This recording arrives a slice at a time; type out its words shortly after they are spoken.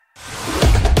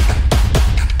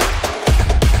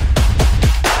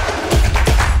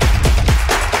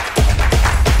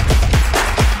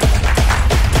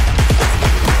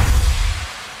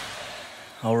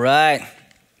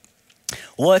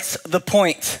What's the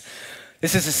point?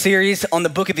 This is a series on the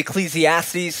book of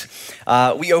Ecclesiastes.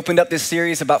 We opened up this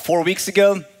series about 4 weeks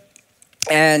ago.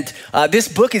 And this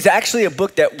book is actually a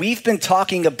book that we've been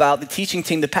talking about, the teaching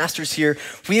team, the pastors here,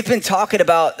 we have been talking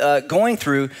about going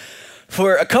through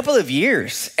for a couple of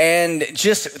years. And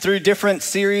just through different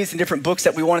series and different books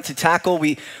that we wanted to tackle,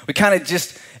 we kind of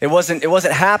just, it wasn't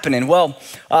happening. Well,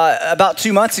 about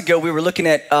 2 months ago, we were looking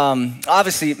at,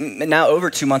 obviously now over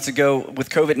 2 months ago with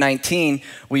COVID-19,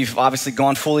 we've obviously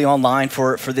gone fully online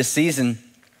for this season.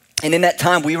 And in that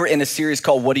time, we were in a series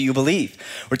called What Do You Believe?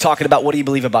 We're talking about what do you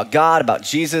believe about God, about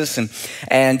Jesus, and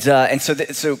so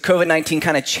COVID-19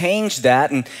 kind of changed that,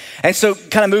 and so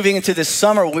kind of moving into this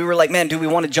summer, we were like, man, do we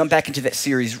want to jump back into that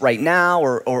series right now,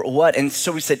 or what? And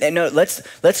so we said, hey, no,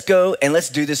 let's go and let's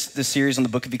do this series on the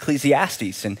book of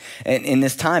Ecclesiastes, and in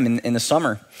this time in the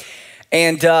summer,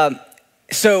 and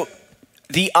so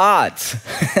the odds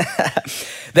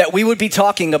that we would be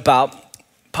talking about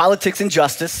politics and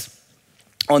justice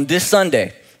on this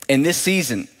Sunday, in this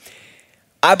season,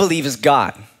 I believe is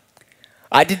God.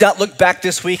 I did not look back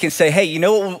this week and say, hey, you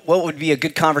know what would be a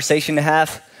good conversation to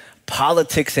have?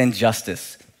 Politics and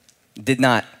justice. Did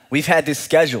not. We've had this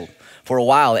scheduled for a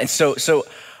while. And so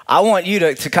I want you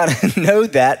to kind of know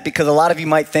that, because a lot of you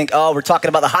might think, oh, we're talking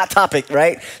about the hot topic,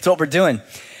 right? That's what we're doing.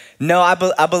 No, I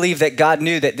believe that God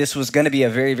knew that this was going to be a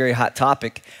very, very hot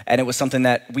topic, and it was something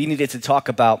that we needed to talk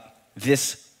about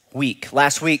this week.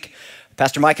 Last week,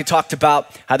 Pastor Mike had talked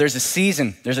about how there's a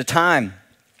season, there's a time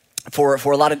for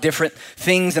a lot of different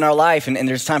things in our life, and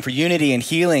there's time for unity and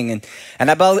healing. And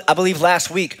I believe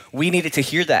last week we needed to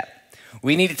hear that.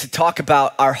 We needed to talk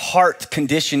about our heart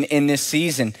condition in this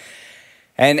season.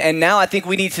 And now I think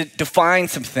we need to define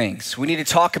some things. We need to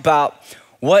talk about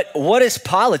what is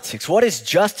politics, what is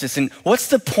justice, and what's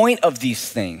the point of these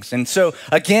things? And so,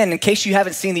 again, in case you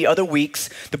haven't seen the other weeks,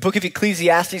 the book of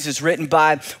Ecclesiastes is written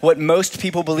by what most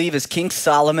people believe is King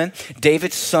Solomon,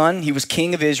 David's son. He was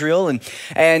king of Israel,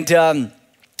 and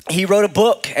he wrote a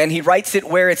book, and he writes it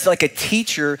where it's like a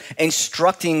teacher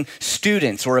instructing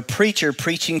students, or a preacher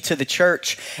preaching to the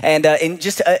church, and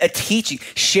just a teaching,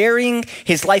 sharing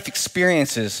his life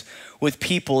experiences with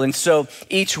people. And so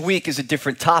each week is a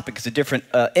different topic, it's a different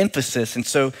emphasis. And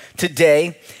so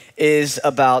today is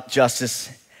about justice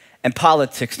and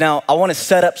politics. Now, I want to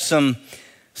set up some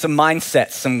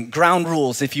mindsets, some ground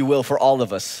rules, if you will, for all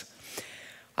of us.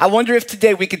 I wonder if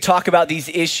today we could talk about these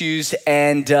issues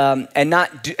and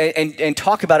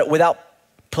talk about it without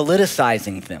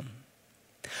politicizing them.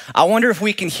 I wonder if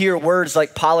we can hear words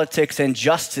like politics and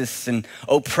justice and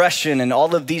oppression and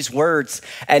all of these words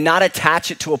and not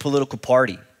attach it to a political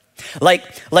party. Like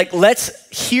let's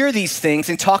hear these things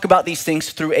and talk about these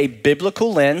things through a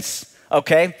biblical lens,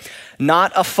 okay?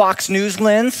 Not a Fox News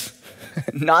lens,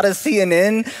 not a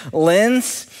CNN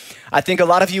lens. I think a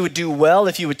lot of you would do well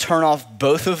if you would turn off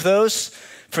both of those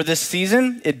for this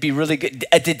season. It'd be really good.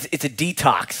 It's a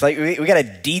detox. Like we got a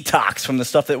detox from the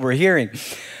stuff that we're hearing.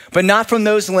 But not from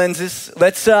those lenses.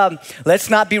 Let's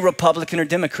not be Republican or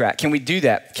Democrat. Can we do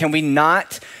that? Can we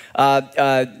not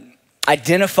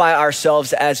identify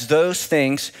ourselves as those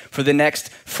things for the next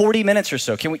 40 minutes or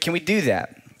so? Can we do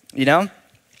that? You know?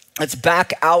 Let's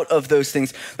back out of those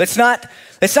things. Let's not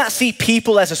see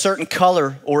people as a certain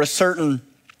color or a certain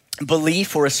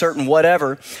belief or a certain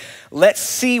whatever. Let's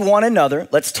see one another.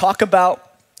 Let's talk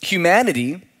about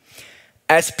humanity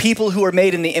as people who are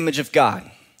made in the image of God.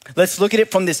 Let's look at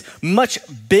it from this much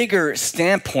bigger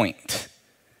standpoint.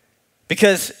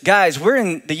 Because, guys, we're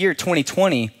in the year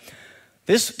 2020.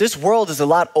 This world is a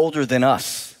lot older than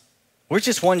us. We're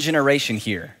just one generation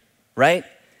here, right?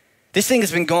 This thing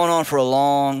has been going on for a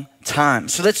long time.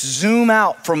 So let's zoom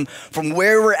out from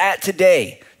where we're at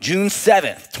today, June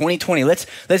 7th, 2020. Let's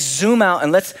zoom out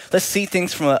and let's see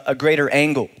things from a greater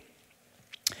angle.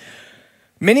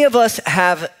 Many of us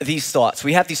have these thoughts.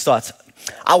 We have these thoughts.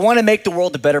 I want to make the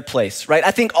world a better place, right? I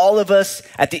think all of us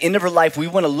at the end of our life, we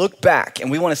want to look back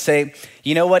and we want to say,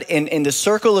 you know what, in the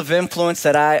circle of influence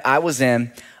that I was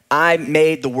in, I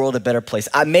made the world a better place.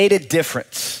 I made a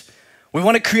difference. We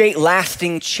want to create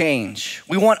lasting change.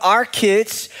 We want our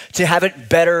kids to have it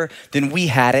better than we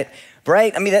had it,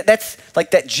 right? I mean, that's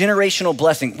like that generational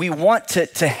blessing. We want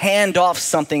to hand off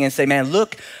something and say, man,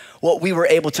 look what we were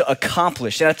able to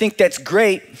accomplish. And I think that's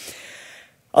great.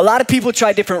 A lot of people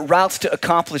try different routes to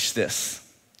accomplish this.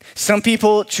 Some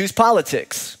people choose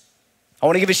politics. I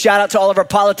want to give a shout out to all of our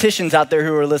politicians out there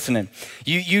who are listening.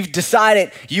 You've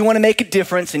decided you want to make a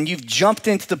difference, and you've jumped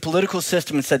into the political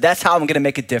system and said, that's how I'm going to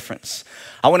make a difference.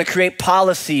 I want to create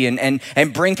policy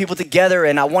and bring people together,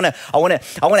 and I want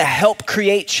to help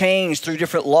create change through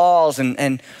different laws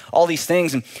and all these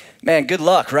things. And man, good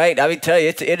luck, right? I would tell you,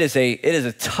 it is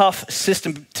a tough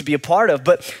system to be a part of,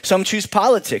 but some choose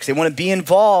politics. They want to be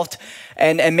involved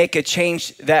and make a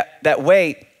change that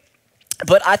way.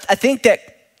 But I think that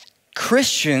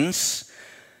Christians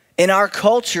in our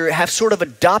culture have sort of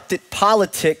adopted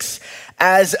politics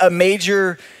as a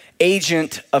major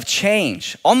agent of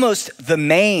change, almost the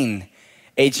main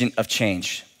agent of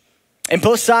change. And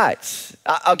both sides.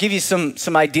 I'll give you some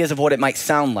ideas of what it might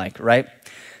sound like, right?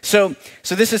 So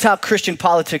this is how Christian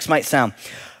politics might sound.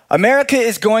 America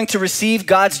is going to receive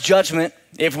God's judgment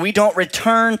if we don't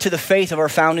return to the faith of our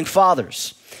founding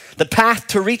fathers. The path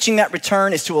to reaching that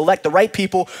return is to elect the right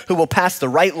people who will pass the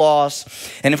right laws.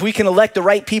 And if we can elect the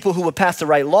right people who will pass the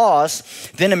right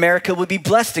laws, then America will be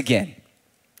blessed again,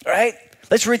 right?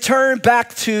 Let's return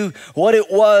back to what it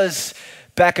was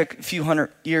back a few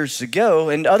hundred years ago.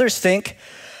 And others think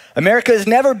America has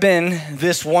never been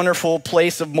this wonderful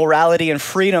place of morality and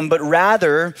freedom, but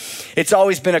rather it's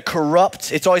always been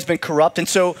corrupt. And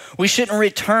so we shouldn't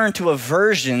return to a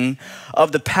version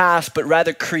of the past, but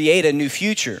rather create a new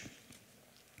future.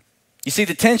 You see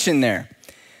the tension there.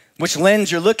 Which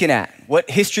lens you're looking at, what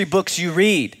history books you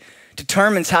read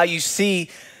determines how you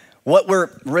see what we're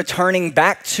returning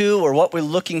back to or what we're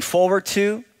looking forward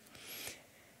to.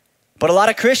 But a lot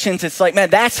of Christians, it's like, man,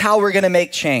 that's how we're gonna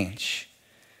make change.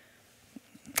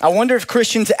 I wonder if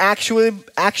Christians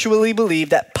actually believe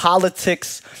that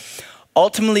politics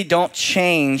ultimately don't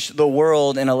change the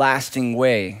world in a lasting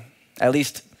way, at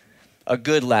least a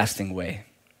good lasting way.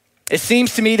 It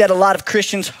seems to me that a lot of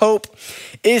Christians' hope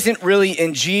isn't really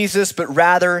in Jesus, but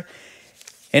rather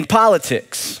in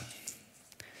politics.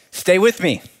 Stay with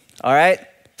me, all right?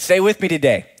 Stay with me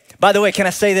today. By the way, can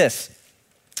I say this?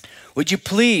 Would you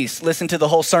please listen to the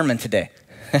whole sermon today?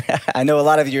 I know a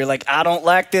lot of you are like, I don't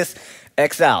like this.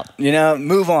 X out,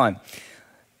 move on.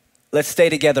 Let's stay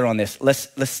together on this. Let's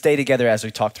stay together as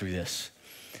we talk through this.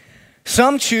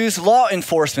 Some choose law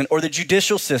enforcement or the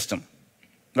judicial system,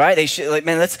 right? They should,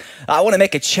 I want to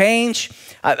make a change.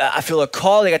 I feel a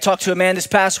call. I talked to a man this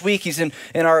past week. He's in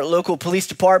our local police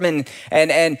department,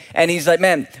 and he's like,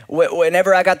 man,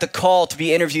 whenever I got the call to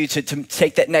be interviewed to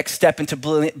take that next step into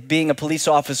being a police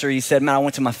officer, he said, man, I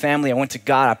went to my family, I went to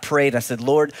God, I prayed, I said,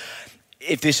 Lord,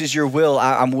 if this is your will,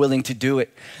 I'm willing to do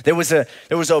it. There was a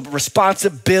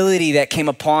responsibility that came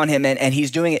upon him, and he's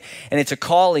doing it, and it's a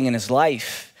calling in his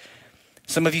life.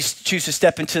 Some of you choose to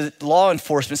step into law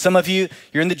enforcement. Some of you,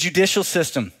 you're in the judicial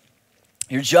system.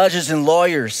 You're judges and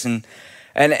lawyers, and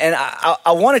I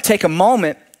want to take a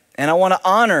moment, and I want to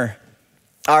honor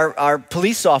our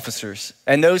police officers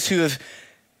and those who have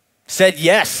said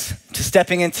yes to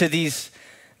stepping into these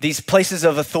places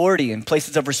of authority and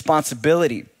places of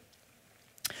responsibility.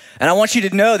 And I want you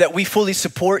to know that we fully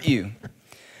support you.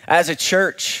 As a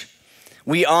church,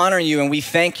 we honor you and we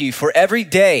thank you for every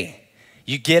day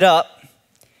you get up,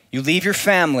 you leave your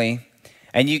family,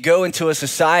 and you go into a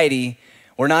society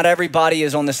where not everybody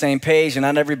is on the same page and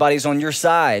not everybody's on your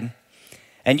side,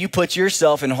 and you put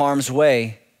yourself in harm's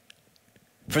way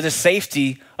for the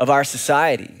safety of our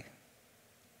society.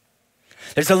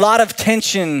 There's a lot of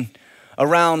tension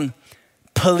around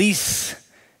police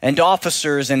and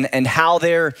officers and how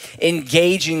they're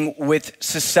engaging with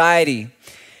society.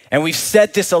 And we've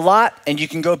said this a lot, and you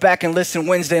can go back and listen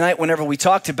Wednesday night whenever we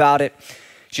talked about it.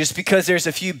 Just because there's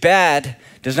a few bad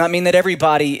does not mean that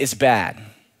everybody is bad,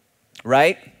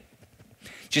 right?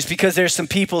 Just because there's some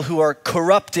people who are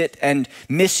corrupted and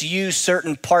misuse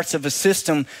certain parts of a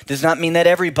system does not mean that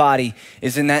everybody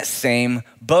is in that same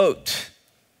boat.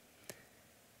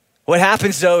 What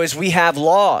happens though is we have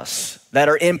laws that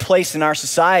are in place in our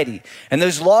society. And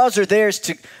those laws are there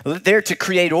to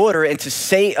create order and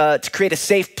to create a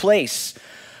safe place.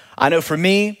 I know for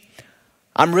me,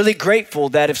 I'm really grateful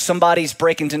that if somebody's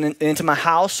breaking into my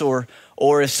house or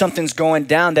if something's going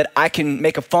down, that I can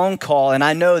make a phone call, and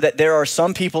I know that there are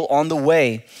some people on the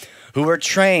way who are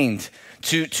trained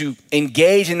to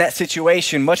engage in that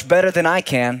situation much better than I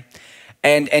can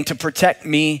and to protect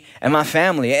me and my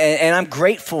family. And I'm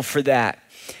grateful for that.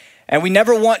 And we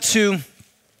never want to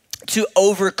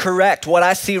overcorrect. What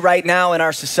I see right now in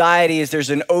our society is there's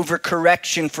an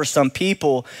overcorrection for some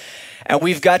people, and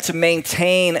we've got to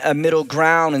maintain a middle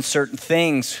ground in certain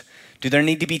things. Do there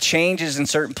need to be changes in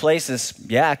certain places?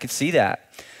 Yeah, I could see that.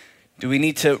 Do we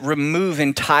need to remove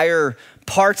entire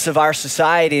parts of our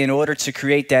society in order to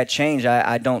create that change?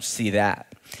 I don't see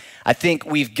that. I think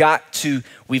we've got to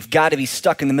be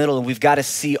stuck in the middle, and we've got to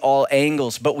see all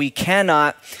angles, but we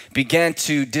cannot begin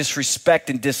to disrespect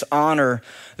and dishonor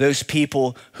those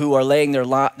people who are laying their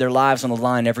lives on the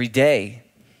line every day.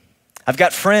 I've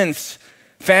got friends,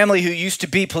 family who used to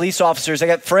be police officers. I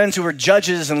got friends who were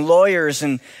judges and lawyers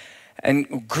and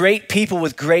great people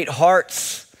with great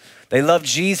hearts. They love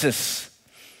Jesus,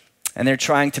 and they're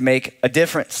trying to make a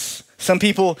difference. Some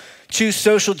people choose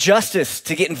social justice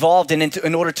to get involved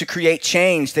in order to create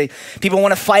change. People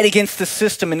want to fight against the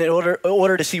system in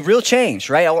order to see real change,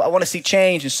 right? I want to see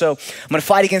change, and so I'm going to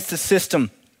fight against the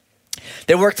system.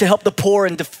 They work to help the poor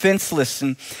and defenseless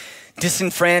and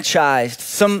disenfranchised.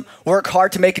 Some work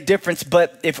hard to make a difference,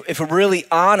 but if we're really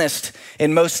honest,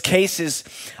 in most cases,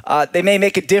 they may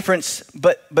make a difference,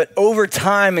 but over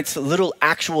time, it's a little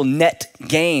actual net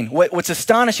gain. What's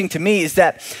astonishing to me is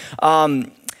that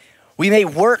we may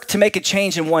work to make a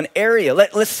change in one area.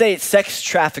 Let's say it's sex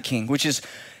trafficking, which is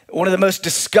one of the most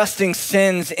disgusting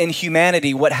sins in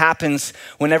humanity. What happens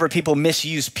whenever people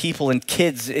misuse people and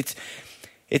kids? It's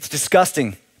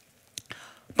disgusting.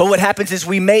 But what happens is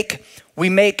we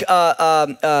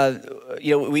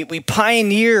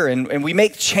pioneer and we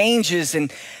make changes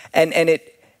and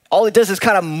all it does is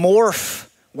kind of morph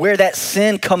where that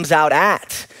sin comes out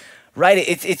at, right?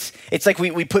 It's like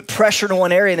we put pressure in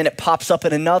one area and then it pops up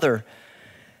in another.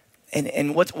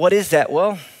 And what is that?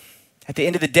 Well, at the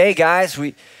end of the day, guys,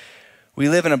 we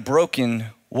live in a broken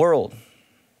world.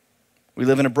 We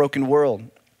live in a broken world.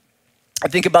 I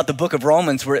think about the book of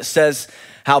Romans where it says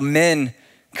how men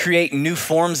create new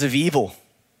forms of evil.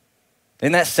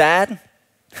 Isn't that sad?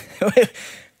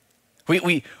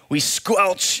 we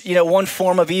squelch, one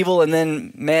form of evil, and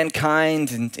then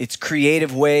mankind in its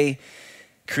creative way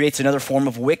creates another form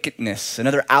of wickedness,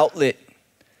 another outlet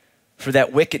for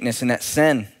that wickedness and that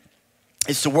sin.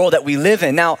 It's the world that we live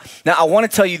in. Now I want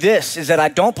to tell you this, is that I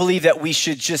don't believe that we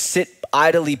should just sit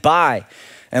idly by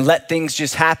and let things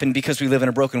just happen because we live in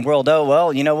a broken world. Oh,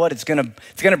 well, you know what? It's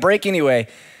gonna break anyway.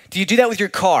 Do you do that with your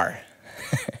car?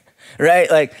 Right?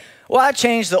 Like, well, I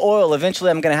changed the oil. Eventually,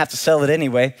 I'm going to have to sell it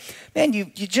anyway. Man, you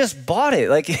just bought it.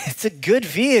 Like, it's a good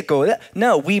vehicle.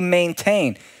 No, we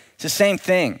maintain. It's the same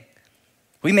thing.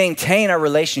 We maintain our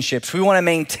relationships. We want to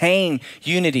maintain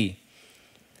unity.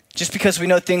 Just because we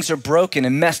know things are broken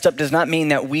and messed up does not mean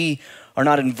that we are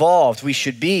not involved. We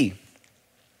should be.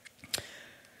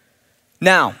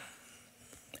 Now,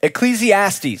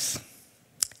 Ecclesiastes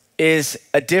it's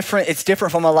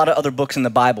different from a lot of other books in the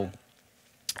Bible.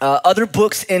 Other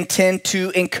books intend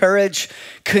to encourage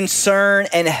concern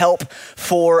and help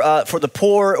for the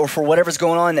poor or for whatever's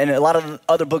going on, and a lot of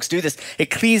other books do this.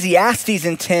 Ecclesiastes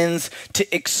intends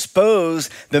to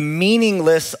expose the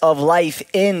meaningless of life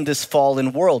in this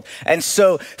fallen world. And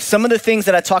so some of the things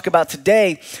that I talk about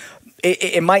today,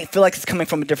 it might feel like it's coming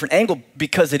from a different angle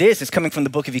because it is. It's coming from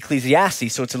the book of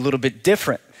Ecclesiastes, so it's a little bit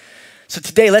different. So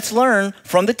today, let's learn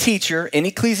from the teacher in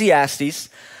Ecclesiastes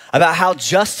about how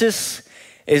justice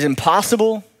is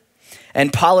impossible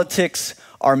and politics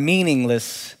are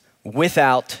meaningless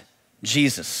without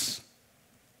Jesus.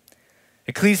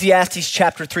 Ecclesiastes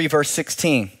chapter 3, verse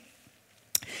 16.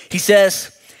 He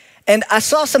says, "And I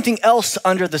saw something else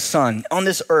under the sun on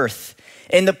this earth.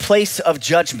 In the place of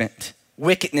judgment,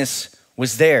 wickedness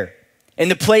was there. In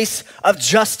the place of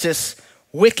justice,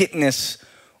 wickedness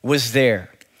was there."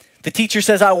 The teacher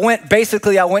says, I went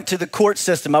to the court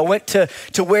system. I went to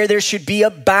where there should be a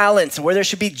balance, where there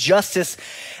should be justice.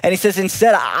 And he says,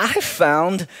 instead, I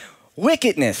found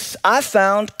wickedness. I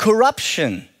found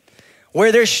corruption.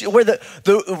 Where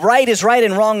the right is right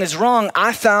and wrong is wrong,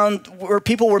 I found where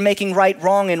people were making right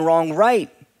wrong and wrong right.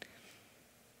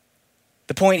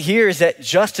 The point here is that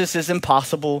justice is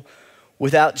impossible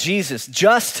without Jesus.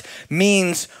 Just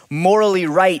means morally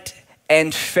right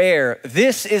and fair.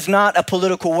 This is not a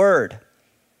political word,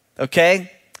 okay?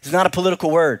 It's not a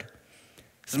political word.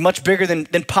 It's much bigger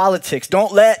than politics.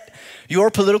 Don't let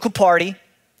your political party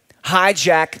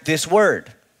hijack this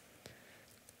word.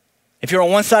 If you're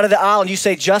on one side of the aisle and you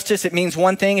say justice, it means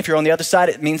one thing. If you're on the other side,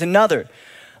 it means another.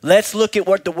 Let's look at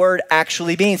what the word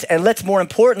actually means. And let's more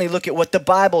importantly look at what the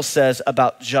Bible says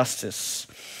about justice.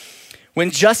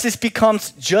 When justice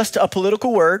becomes just a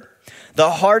political word, the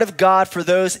heart of God for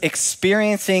those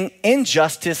experiencing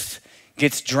injustice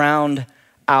gets drowned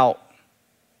out.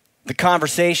 The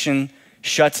conversation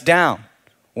shuts down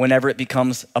whenever it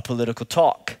becomes a political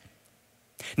talk.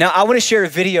 Now, I want to share a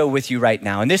video with you right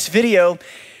now. And this video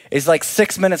is like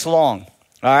 6 minutes long,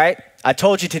 all right? I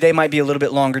told you today might be a little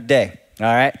bit longer day, all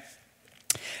right?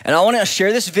 And I want to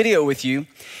share this video with you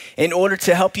in order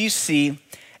to help you see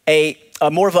a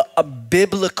more of a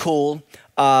biblical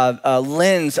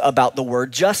lens about the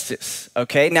word justice,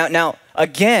 okay? Now,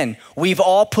 again, we've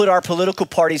all put our political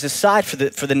parties aside for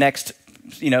the next,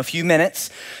 few minutes.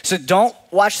 So don't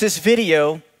watch this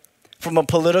video from a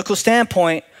political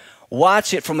standpoint.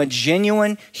 Watch it from a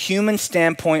genuine human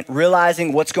standpoint,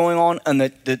 realizing what's going on in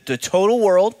the total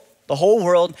world, the whole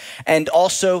world, and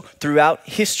also throughout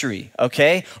history,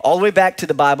 okay? All the way back to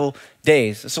the Bible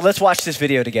days. So let's watch this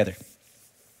video together.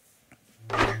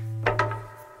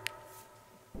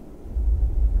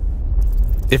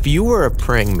 If you were a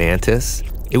praying mantis,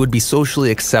 it would be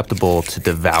socially acceptable to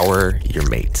devour your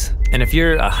mate. And if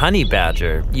you're a honey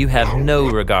badger, you have no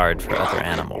regard for other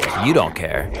animals. You don't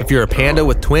care. If you're a panda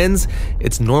with twins,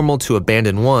 it's normal to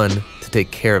abandon one to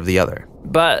take care of the other.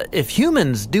 But if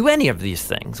humans do any of these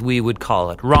things, we would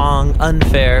call it wrong,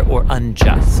 unfair, or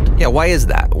unjust. Yeah, why is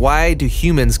that? Why do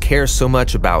humans care so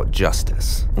much about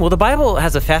justice? Well, the Bible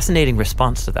has a fascinating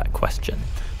response to that question.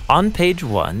 On page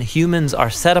 1, humans are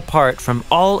set apart from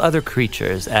all other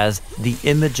creatures as the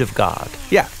image of God.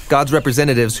 Yeah, God's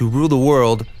representatives who rule the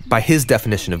world by his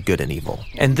definition of good and evil.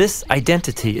 And this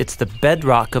identity, it's the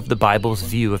bedrock of the Bible's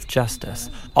view of justice.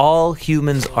 All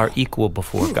humans are equal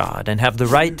before God and have the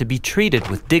right to be treated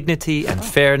with dignity and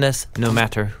fairness no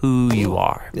matter who you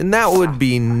are. And that would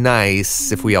be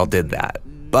nice if we all did that.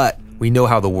 But we know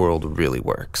how the world really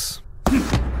works.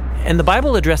 And the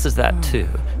Bible addresses that too.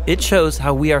 It shows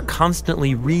how we are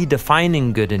constantly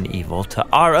redefining good and evil to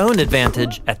our own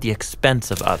advantage at the expense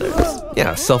of others.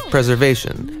 Yeah,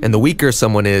 self-preservation. And the weaker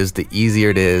someone is, the easier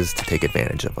it is to take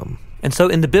advantage of them. And so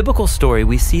in the biblical story,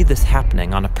 we see this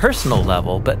happening on a personal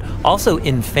level, but also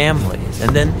in families,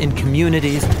 and then in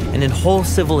communities, and in whole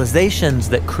civilizations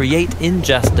that create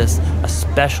injustice,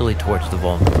 especially towards the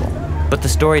vulnerable. But the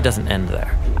story doesn't end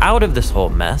there. Out of this whole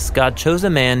mess, God chose a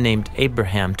man named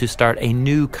Abraham to start a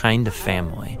new kind of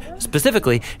family.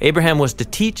 Specifically, Abraham was to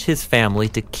teach his family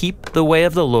to keep the way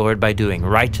of the Lord by doing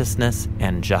righteousness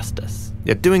and justice.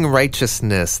 Yeah, doing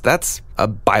righteousness, that's a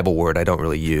Bible word I don't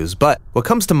really use, but what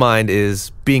comes to mind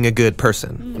is being a good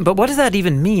person. But what does that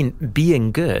even mean,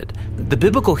 being good? The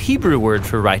biblical Hebrew word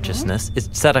for righteousness is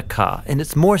tzedakah, and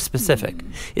it's more specific.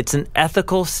 It's an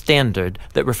ethical standard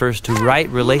that refers to right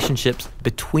relationships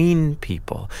between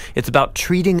people. It's about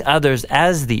treating others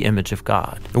as the image of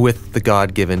God, with the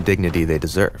God-given dignity they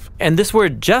deserve. And this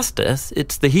word justice,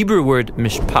 it's the Hebrew word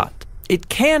mishpat. It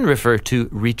can refer to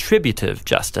retributive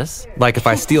justice. Like if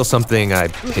I steal something, I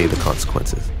pay the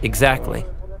consequences. Exactly.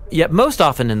 Yet most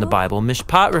often in the Bible,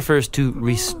 mishpat refers to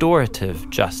restorative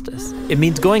justice. It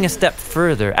means going a step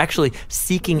further, actually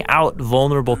seeking out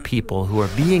vulnerable people who are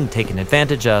being taken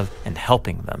advantage of and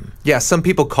helping them. Yeah, some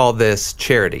people call this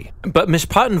charity. But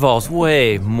mishpat involves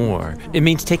way more. It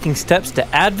means taking steps to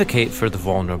advocate for the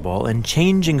vulnerable and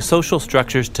changing social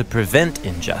structures to prevent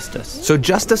injustice. So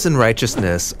justice and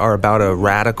righteousness are about a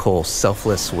radical,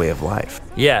 selfless way of life.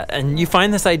 Yeah, and you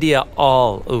find this idea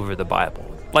all over the Bible.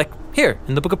 Like here,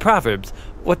 in the book of Proverbs,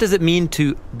 what does it mean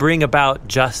to bring about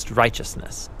just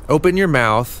righteousness? Open your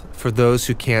mouth for those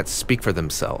who can't speak for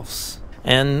themselves.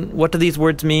 And what do these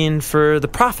words mean for the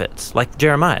prophets, like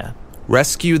Jeremiah?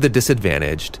 Rescue the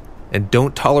disadvantaged, and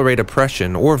don't tolerate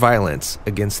oppression or violence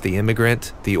against the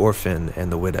immigrant, the orphan,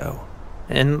 and the widow.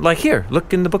 And like here,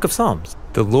 look in the book of Psalms.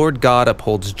 The Lord God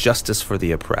upholds justice for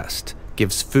the oppressed,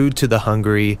 gives food to the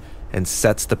hungry, and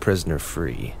sets the prisoner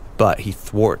free. But he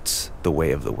thwarts the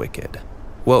way of the wicked.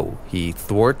 Whoa, he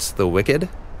thwarts the wicked?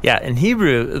 Yeah, in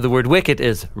Hebrew, the word wicked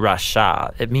is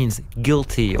rasha. It means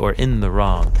guilty or in the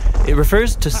wrong. It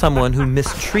refers to someone who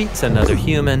mistreats another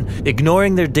human,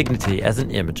 ignoring their dignity as an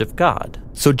image of God.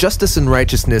 So justice and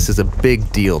righteousness is a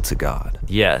big deal to God.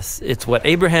 Yes, it's what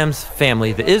Abraham's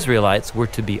family, the Israelites, were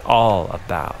to be all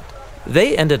about.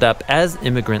 They ended up as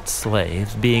immigrant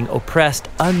slaves being oppressed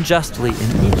unjustly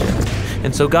in Egypt.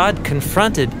 And so God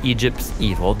confronted Egypt's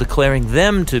evil, declaring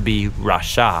them to be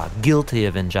rasha, guilty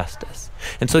of injustice.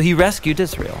 And so he rescued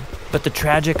Israel. But the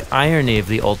tragic irony of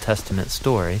the Old Testament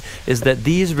story is that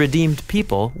these redeemed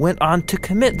people went on to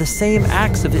commit the same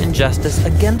acts of injustice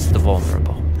against the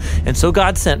vulnerable. And so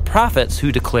God sent prophets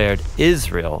who declared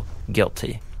Israel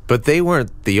guilty. But they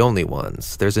weren't the only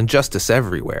ones. There's injustice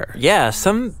everywhere. Yeah,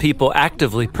 some people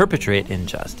actively perpetrate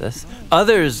injustice.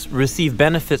 Others receive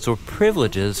benefits or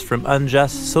privileges from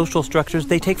unjust social structures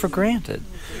they take for granted.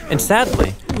 And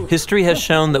sadly, history has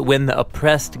shown that when the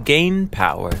oppressed gain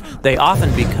power, they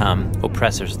often become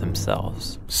oppressors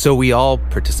themselves. So we all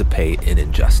participate in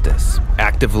injustice,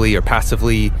 actively or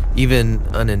passively, even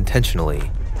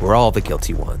unintentionally. We're all the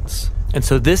guilty ones. And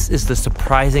so this is the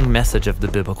surprising message of the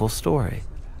biblical story.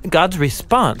 God's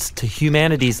response to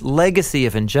humanity's legacy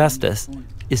of injustice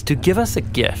is to give us a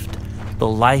gift, the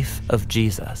life of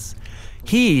Jesus.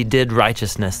 He did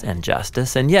righteousness and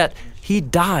justice, and yet he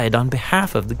died on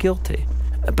behalf of the guilty.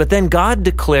 But then God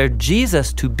declared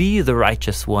Jesus to be the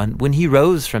righteous one when he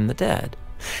rose from the dead.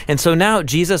 And so now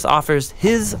Jesus offers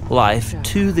his life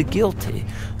to the guilty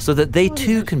so that they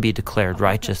too can be declared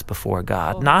righteous before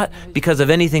God, not because of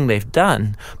anything they've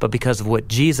done, but because of what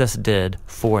Jesus did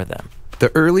for them.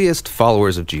 The earliest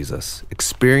followers of Jesus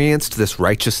experienced this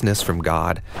righteousness from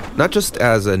God, not just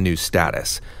as a new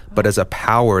status, but as a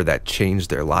power that changed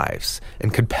their lives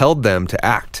and compelled them to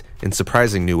act in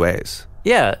surprising new ways.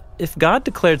 Yeah, if God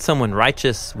declared someone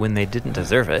righteous when they didn't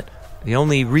deserve it, the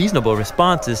only reasonable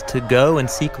response is to go and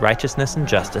seek righteousness and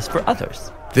justice for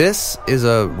others. This is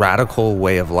a radical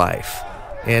way of life,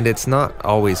 and it's not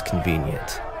always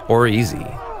convenient or easy.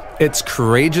 It's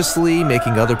courageously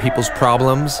making other people's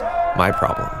problems my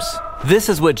problems. This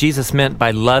is what Jesus meant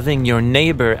by loving your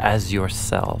neighbor as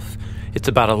yourself. It's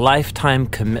about a lifetime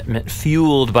commitment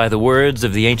fueled by the words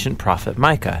of the ancient prophet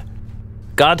Micah.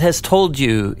 God has told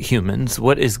you, humans,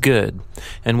 what is good,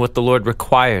 and what the Lord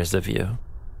requires of you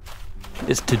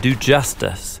is to do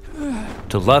justice,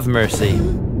 to love mercy,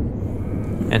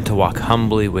 and to walk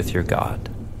humbly with your God.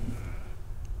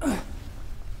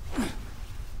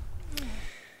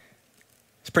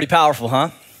 It's pretty powerful, huh?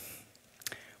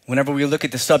 Whenever we look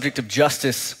at the subject of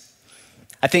justice,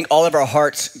 I think all of our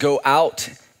hearts go out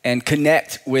and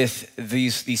connect with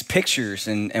these pictures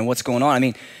and what's going on. I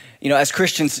mean, you know, as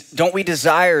Christians, don't we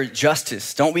desire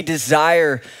justice? Don't we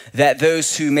desire that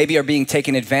those who maybe are being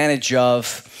taken advantage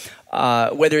of,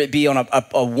 whether it be on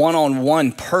a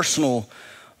one-on-one personal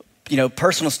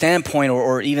standpoint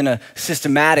or even a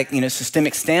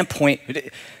systemic standpoint,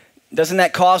 doesn't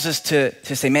that cause us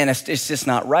to say, man, it's just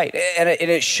not right? And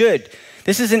it should.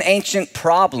 This is an ancient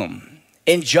problem,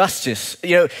 injustice.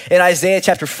 You know, in Isaiah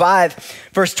chapter 5,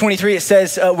 verse 23, it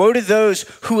says, woe to those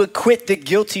who acquit the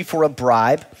guilty for a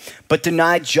bribe, but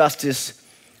deny justice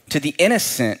to the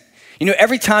innocent. You know,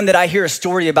 every time that I hear a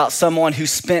story about someone who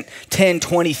spent 10,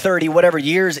 20, 30, whatever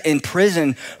years in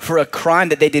prison for a crime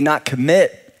that they did not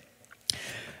commit,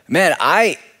 man,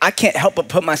 I can't help but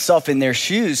put myself in their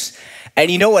shoes.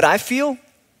 And you know what I feel?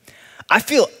 I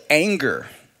feel anger.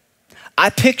 I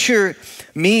picture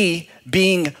me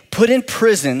being put in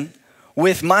prison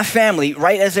with my family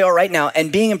right as they are right now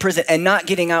and being in prison and not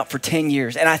getting out for 10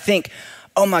 years. And I think,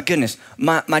 oh my goodness,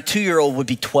 my 2-year-old would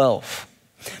be 12.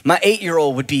 My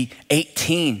 8-year-old would be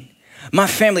 18. My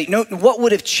family, what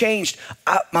would have changed?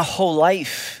 My whole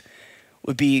life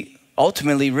would be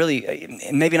ultimately really,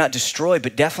 maybe not destroyed,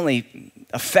 but definitely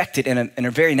affected in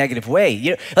a very negative way.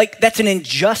 You know, like that's an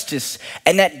injustice,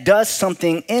 and that does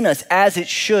something in us, as it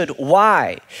should.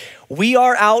 Why? We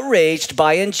are outraged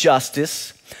by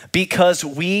injustice because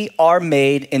we are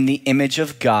made in the image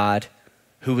of God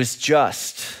who is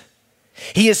just.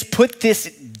 He has put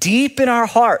this deep in our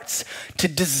hearts to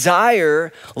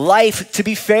desire life to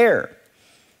be fair.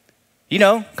 You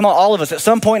know, come on, all of us, at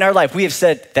some point in our life, we have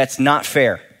said, that's not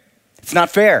fair. It's not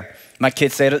fair. My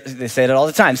kids say it all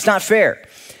the time. It's not fair.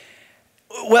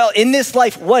 Well, in this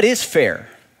life, what is fair?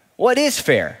 What is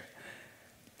fair?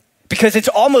 Because it's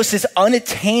almost this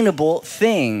unattainable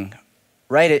thing,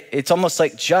 right? It's almost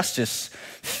like justice,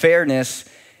 fairness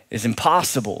is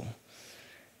impossible.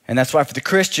 And that's why for the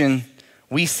Christian,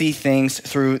 we see things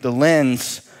through the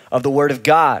lens of the Word of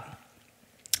God.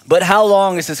 But how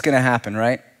long is this going to happen,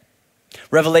 right?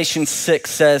 Revelation 6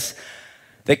 says,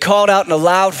 they called out in a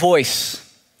loud voice,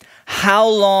 how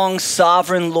long,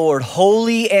 sovereign Lord,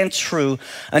 holy and true,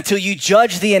 until you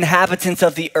judge the inhabitants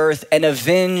of the earth and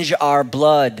avenge our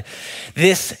blood?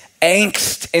 This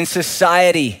angst in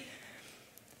society,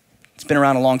 it's been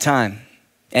around a long time,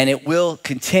 and it will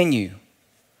continue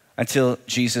until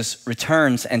Jesus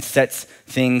returns and sets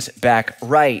things back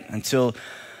right, until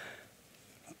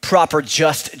proper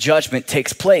just judgment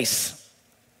takes place.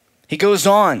 He goes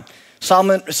on.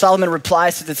 Solomon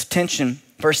replies to this tension,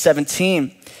 verse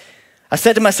 17. I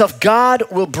said to myself, God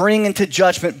will bring into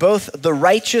judgment both the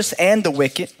righteous and the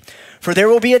wicked, for there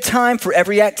will be a time for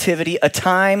every activity, a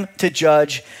time to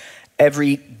judge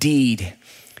every deed.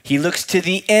 He looks to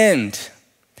the end.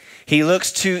 He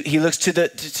looks to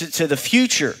the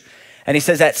future, and he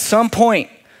says at some point,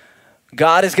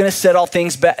 God is going to set all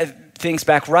things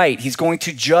back right. He's going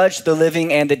to judge the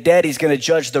living and the dead. He's going to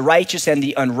judge the righteous and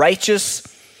the unrighteous.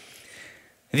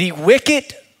 The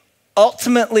wicked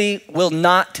ultimately will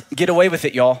not get away with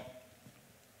it, y'all.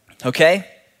 Okay?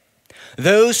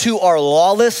 Those who are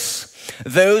lawless,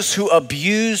 those who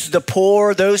abuse the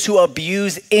poor, those who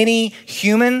abuse any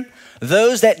human,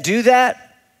 those that do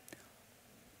that,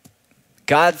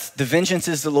 the vengeance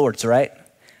is the Lord's, right?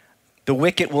 the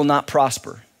wicked will not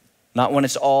prosper, not when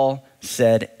it's all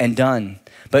said and done.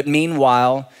 But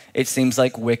meanwhile, it seems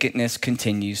like wickedness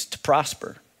continues to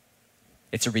prosper.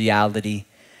 It's a reality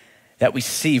that we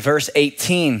see. Verse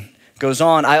 18 goes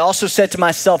on, I also said to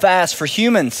myself, as for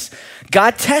humans,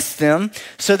 God tests them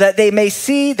so that they may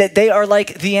see that they are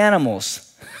like the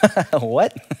animals.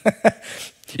 What?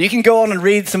 You can go on and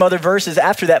read some other verses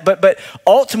after that, but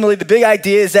ultimately the big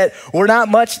idea is that we're not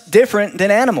much different than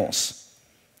animals.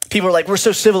 People are like, we're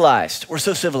so civilized. We're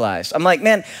so civilized. I'm like,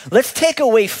 man, let's take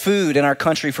away food in our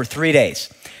country for 3 days.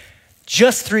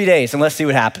 Just 3 days, and let's see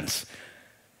what happens.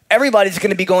 Everybody's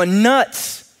gonna be going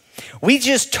nuts. We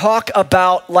just talk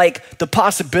about like the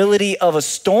possibility of a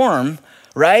storm,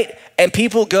 right? And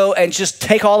people go and just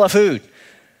take all the food.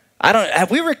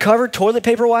 Have we recovered toilet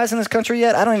paper wise in this country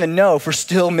yet? I don't even know if we're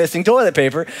still missing toilet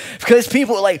paper because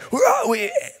people are like,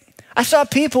 I saw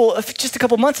people just a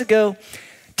couple months ago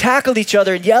tackle each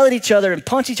other and yell at each other and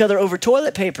punch each other over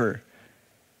toilet paper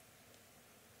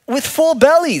with full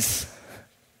bellies.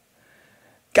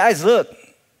 Guys, look,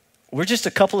 we're just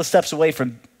a couple of steps away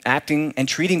from acting and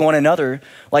treating one another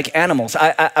like animals.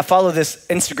 I follow this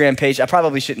Instagram page. I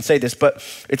probably shouldn't say this, but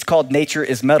it's called Nature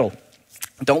is Metal.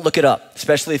 Don't look it up,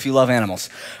 especially if you love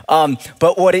animals.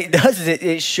 But what it does is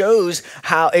it shows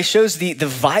the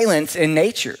violence in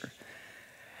nature.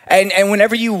 And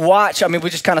whenever you watch, I mean, we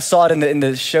just kind of saw it in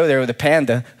the show there with the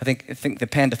panda. I think the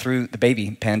panda threw the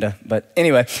baby panda. But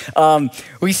anyway,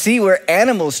 we see where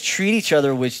animals treat each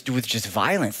other with just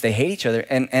violence. They hate each other.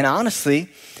 And honestly,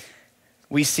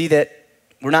 we see that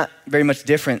we're not very much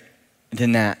different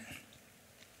than that.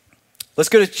 Let's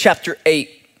go to chapter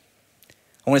 8.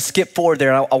 I want to skip forward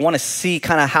there. I want to see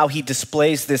kind of how he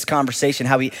displays this conversation,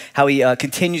 how he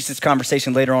continues this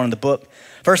conversation later on in the book.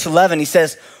 Verse 11, he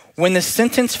says, when the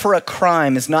sentence for a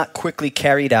crime is not quickly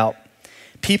carried out,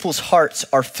 people's hearts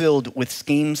are filled with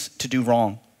schemes to do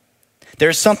wrong.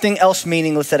 There's something else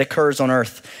meaningless that occurs on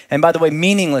earth. And by the way,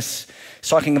 meaningless is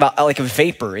talking about like a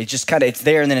vapor. It just it's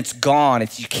there and then it's gone.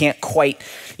 You can't quite,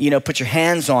 put your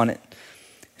hands on it.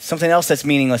 Something else that's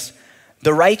meaningless.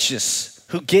 The righteous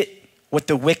who get what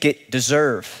the wicked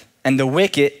deserve, and the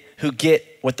wicked who get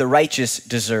what the righteous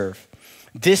deserve.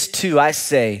 This too, I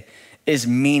say, is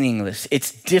meaningless.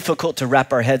 It's difficult to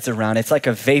wrap our heads around. It's like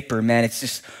a vapor, man. It's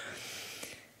just,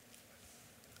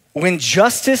 when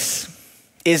justice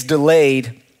is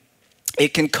delayed,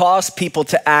 it can cause people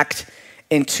to act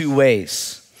in two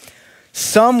ways.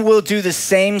 Some will do the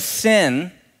same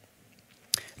sin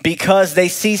because they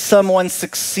see someone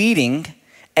succeeding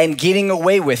and getting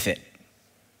away with it,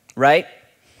 right?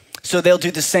 So they'll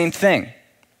do the same thing.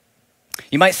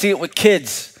 You might see it with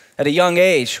kids at a young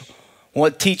age.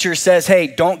 One teacher says, hey,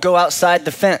 don't go outside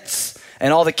the fence.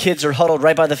 And all the kids are huddled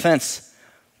right by the fence,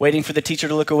 waiting for the teacher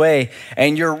to look away.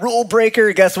 And your rule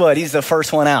breaker, guess what? He's the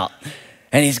first one out.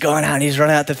 And he's going out and he's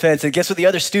running out the fence. And guess what the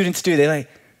other students do?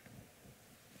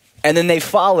 And then they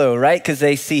follow, right? Because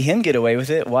they see him get away with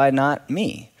it. Why not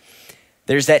me?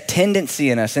 There's that tendency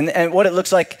in us. And what it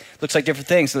looks like different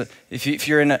things. So if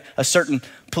you're in a certain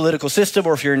political system,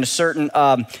 or if you're in a certain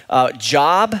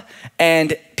job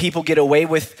and people get away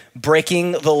with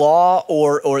breaking the law,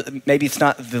 or maybe it's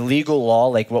not the legal law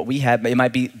like what we have, but it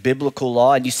might be biblical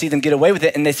law, and you see them get away with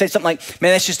it, and they say something like,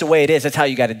 man, that's just the way it is. That's how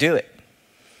you got to do it.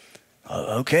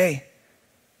 Okay.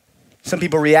 Some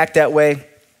people react that way.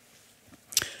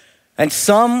 And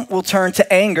some will turn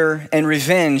to anger and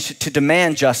revenge to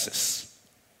demand justice.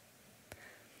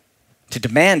 To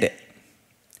demand it.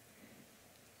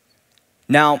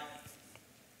 Now,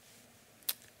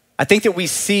 I think that we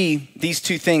see these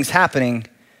two things happening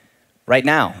right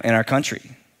now in our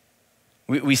country.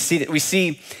 We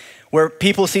see where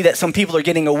people see that some people are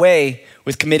getting away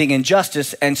with committing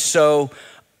injustice, and so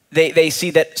they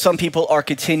see that some people are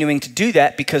continuing to do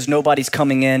that because nobody's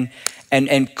coming in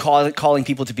and calling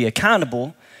people to be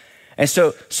accountable. And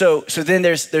so then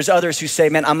there's others who say,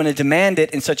 man, I'm going to demand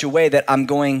it in such a way that I'm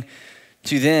going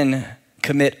to then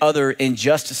commit other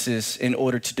injustices in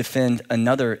order to defend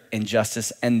another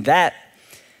injustice. And that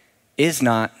is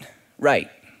not right.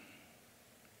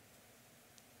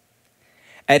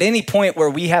 At any point where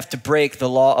we have to break the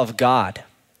law of God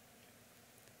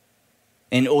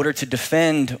in order to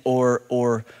defend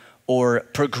or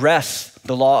progress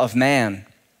the law of man,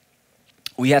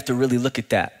 we have to really look at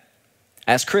that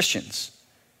as Christians.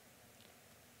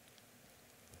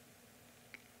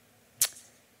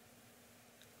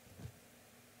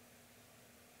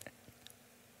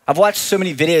 I've watched so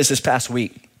many videos this past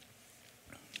week,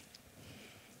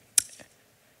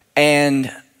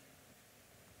 and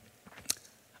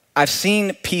I've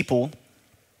seen people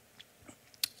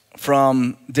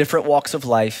from different walks of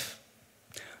life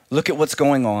look at what's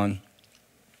going on,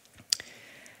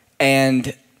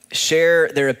 and share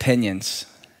their opinions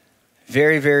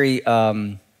very, very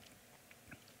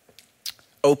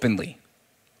openly.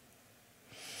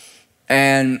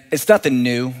 And it's nothing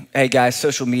new. Hey guys,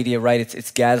 social media, right?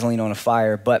 It's gasoline on a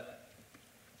fire. But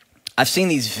I've seen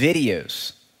these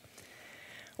videos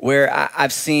where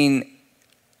I've seen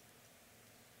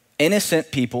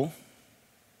innocent people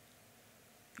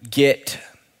get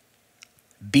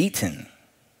beaten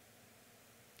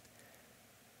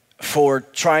for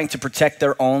trying to protect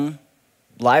their own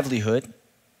livelihood.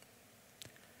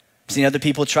 I've seen other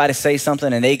people try to say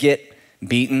something and they get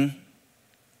beaten.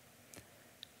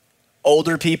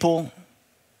 Older people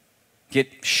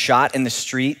get shot in the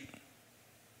street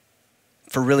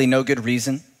for really no good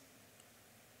reason.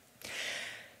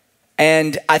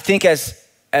 And I think as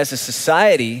a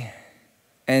society,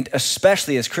 and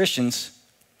especially as Christians,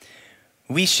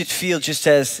 we should feel just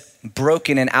as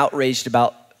broken and outraged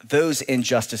about those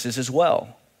injustices as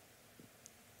well.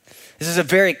 This is a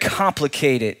very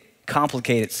complicated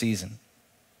season.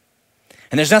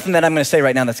 And there's nothing that I'm going to say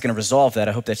right now that's going to resolve that.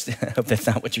 I hope that's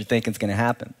not what you're thinking is going to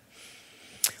happen.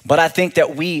 But I think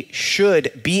that we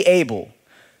should be able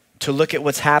to look at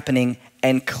what's happening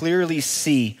and clearly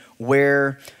see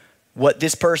where what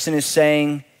this person is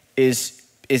saying is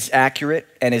accurate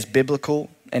and is biblical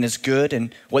and is good,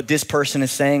 and what this person is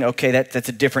saying, okay, that's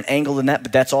a different angle than that,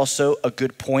 but that's also a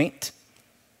good point.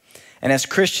 And as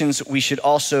Christians, we should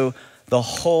also the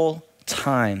whole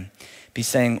time be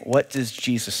saying, what does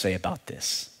Jesus say about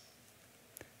this?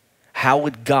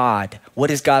 What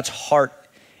is God's heart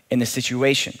in the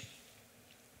situation?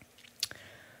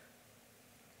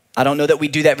 I don't know that we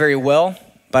do that very well,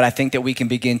 but I think that we can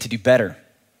begin to do better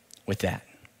with that.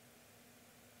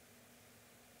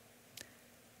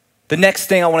 The next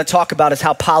thing I want to talk about is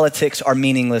how politics are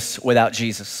meaningless without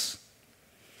Jesus.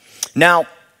 Now,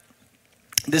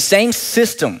 the same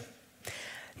system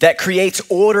that creates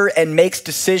order and makes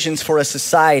decisions for a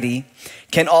society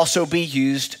can also be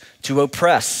used to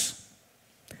oppress.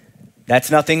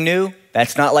 That's nothing new.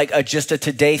 That's not like just a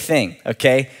today thing,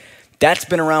 okay? That's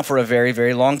been around for a very,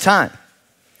 very long time.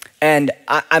 And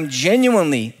I'm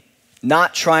genuinely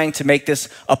not trying to make this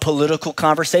a political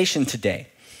conversation today.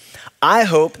 I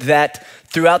hope that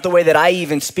throughout the way that I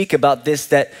even speak about this,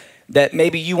 that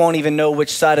maybe you won't even know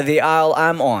which side of the aisle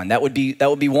I'm on. That would be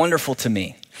wonderful to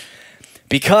me,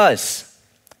 because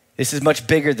this is much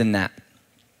bigger than that.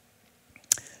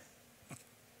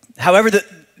 However,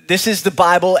 this is the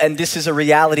Bible, and this is a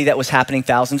reality that was happening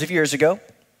thousands of years ago.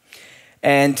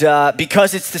 And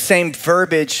because it's the same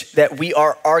verbiage that we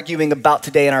are arguing about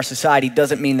today in our society,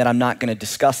 doesn't mean that I'm not going to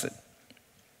discuss it.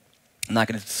 I'm not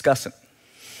going to discuss it.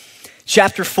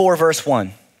 Chapter 4, verse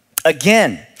 1.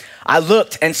 Again, I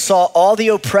looked and saw all the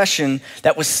oppression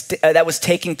that was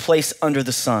taking place under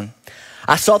the sun.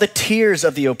 I saw the tears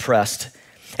of the oppressed,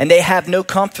 and they have no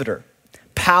comforter.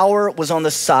 Power was on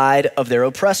the side of their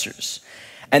oppressors,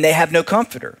 and they have no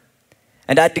comforter.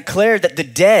 And I declared that the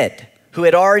dead who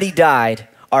had already died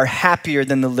are happier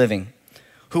than the living,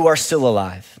 who are still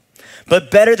alive.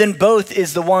 But better than both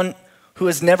is the one who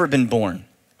has never been born,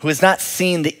 who has not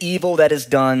seen the evil that is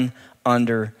done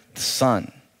under the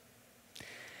sun.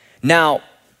 Now,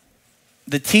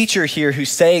 the teacher here who's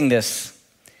saying this,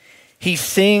 he's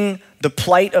seeing the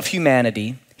plight of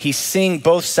humanity. He's seeing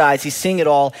both sides. He's seeing it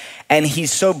all. And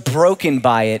he's so broken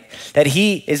by it that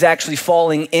he is actually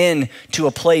falling into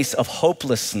a place of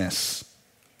hopelessness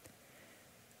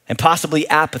and possibly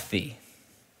apathy,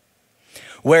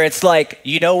 where it's like,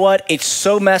 you know what? It's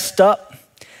so messed up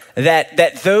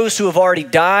that those who have already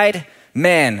died,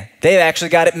 man, they've actually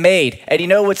got it made. And you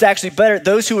know what's actually better?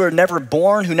 Those who were never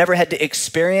born, who never had to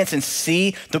experience and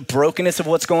see the brokenness of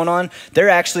what's going on, they're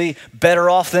actually better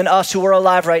off than us who are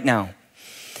alive right now.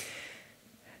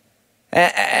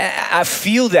 I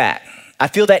feel that. I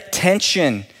feel that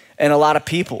tension in a lot of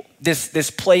people. This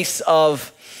place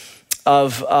of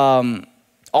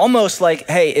almost like,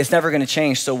 hey, it's never going to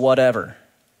change, so whatever.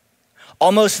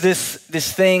 Almost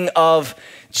this thing of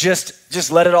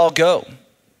just let it all go.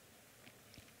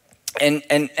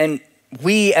 And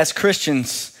we as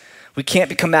Christians, we can't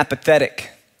become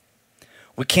apathetic.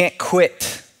 We can't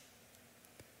quit.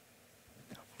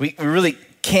 We really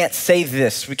can't say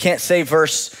this. We can't say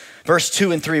verse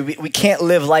 2 and 3. We can't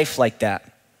live life like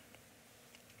that.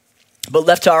 But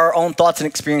left to our own thoughts and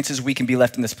experiences, we can be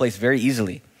left in this place very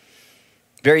easily.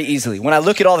 Very easily. When I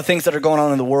look at all the things that are going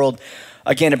on in the world,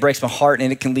 again, it breaks my heart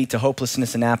and it can lead to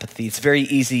hopelessness and apathy. It's very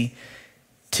easy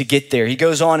to get there. He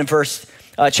goes on in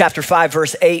chapter 5,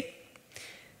 verse 8.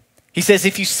 He says,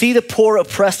 if you see the poor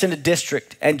oppressed in a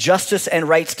district and justice and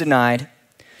rights denied,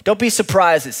 Don't be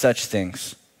surprised at such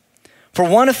things. For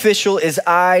one official is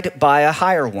eyed by a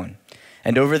higher one,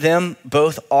 and over them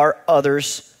both are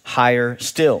others higher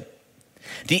still.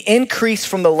 The increase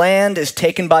from the land is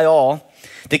taken by all.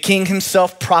 The king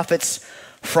himself profits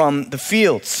from the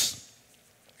fields.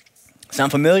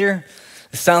 Sound familiar?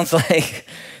 It sounds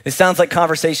like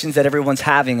conversations that everyone's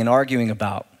having and arguing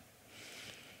about.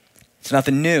 It's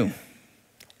nothing new.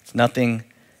 It's nothing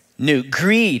new.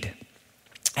 Greed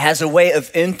has a way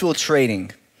of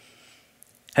infiltrating,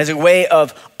 has a way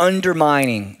of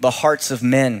undermining the hearts of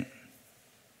men.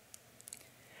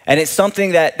 And it's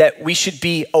something that we should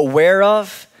be aware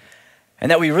of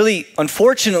and that we really,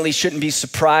 unfortunately, shouldn't be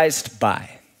surprised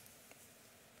by.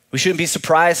 We shouldn't be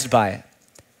surprised by it.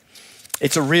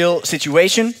 It's a real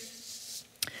situation.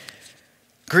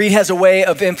 Greed has a way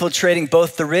of infiltrating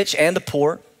both the rich and the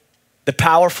poor, the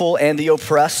powerful and the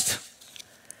oppressed.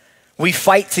 We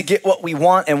fight to get what we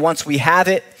want, and once we have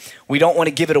it, we don't want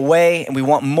to give it away, and we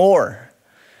want more.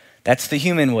 That's the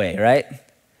human way, right?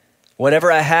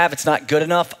 Whatever I have, it's not good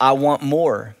enough. I want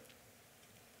more.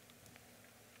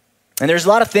 And there's a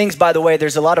lot of things, by the way,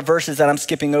 there's a lot of verses that I'm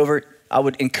skipping over. I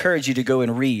would encourage you to go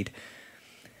and read.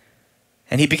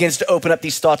 And he begins to open up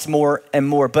these thoughts more and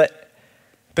more. But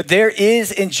there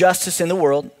is injustice in the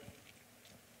world.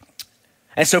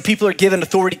 And so people are given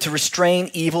authority to restrain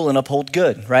evil and uphold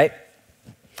good, right?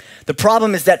 The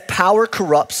problem is that power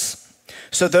corrupts.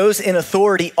 So those in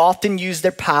authority often use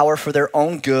their power for their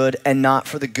own good and not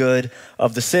for the good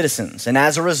of the citizens. And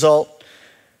as a result,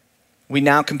 we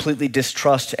now completely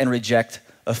distrust and reject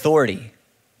authority.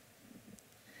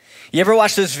 You ever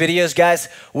watch those videos, guys,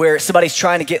 where somebody's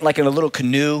trying to get like in a little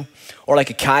canoe or like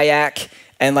a kayak,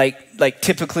 and like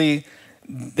typically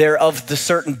they're of the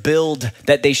certain build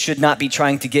that they should not be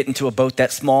trying to get into a boat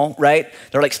that small, right?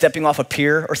 They're like stepping off a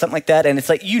pier or something like that, and it's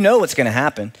like, you know what's gonna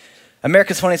happen.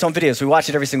 America's Funniest Home Videos, we watch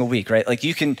it every single week, right? Like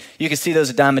you can see those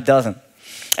a dime a dozen.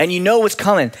 And you know what's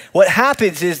coming. What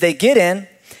happens is they get in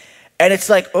and it's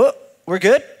like, oh, we're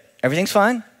good, everything's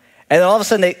fine. And then all of a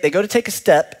sudden they go to take a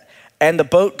step and the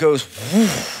boat goes,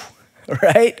 woof,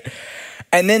 right?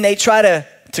 And then they try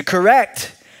to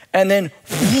correct, and then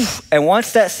woof, and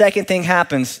once that second thing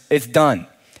happens, it's done.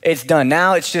 It's done.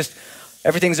 Now it's just,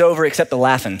 everything's over except the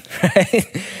laughing,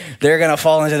 right? They're gonna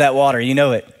fall into that water, you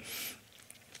know it.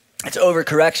 It's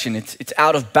overcorrection, it's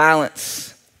out of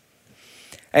balance.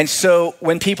 And so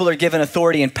when people are given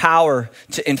authority and power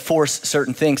to enforce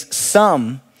certain things,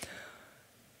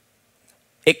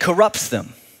 it corrupts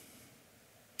them.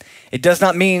 It does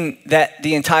not mean that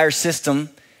the entire system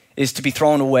is to be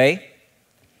thrown away.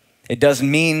 It doesn't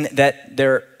mean that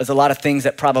there is a lot of things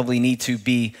that probably need to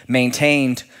be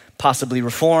maintained, possibly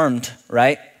reformed,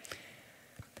 right?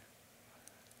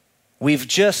 We've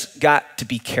just got to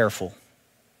be careful.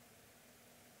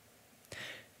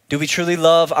 Do we truly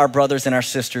love our brothers and our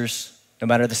sisters, no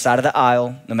matter the side of the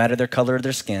aisle, no matter their color of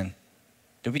their skin?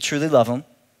 Do we truly love them?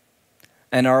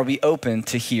 And are we open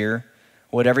to hear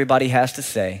what everybody has to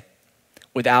say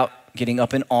without getting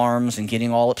up in arms and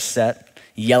getting all upset,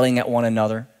 yelling at one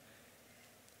another,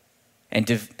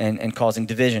 and causing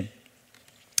division?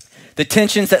 The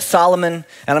tensions that Solomon,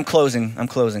 and I'm closing,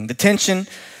 the tension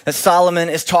that Solomon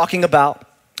is talking about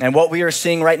and what we are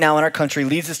seeing right now in our country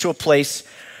leads us to a place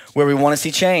where we want to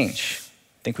see change.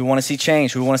 I think we want to see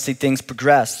change. We want to see things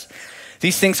progress.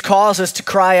 These things cause us to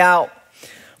cry out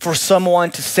for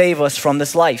someone to save us from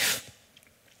this life.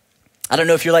 I don't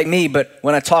know if you're like me, but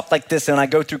when I talk like this and I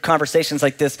go through conversations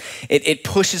like this, it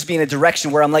pushes me in a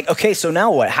direction where I'm like, okay, so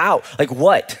now what? How? Like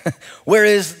what? Where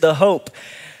is the hope?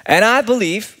 And I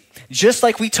believe, just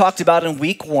like we talked about in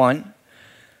week 1,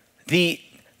 the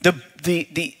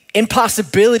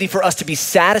impossibility for us to be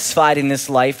satisfied in this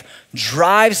life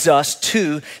drives us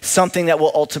to something that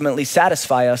will ultimately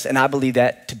satisfy us, and I believe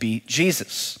that to be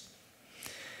Jesus.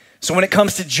 So when it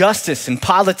comes to justice and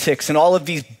politics and all of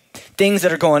these things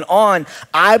that are going on,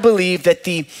 I believe that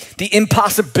the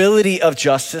impossibility of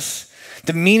justice,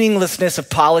 the meaninglessness of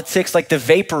politics, like the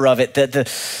vapor of it,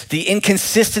 the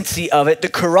inconsistency of it, the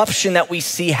corruption that we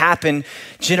see happen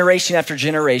generation after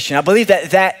generation, I believe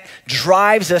that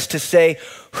drives us to say,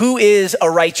 who is a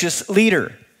righteous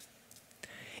leader?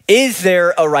 Is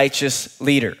there a righteous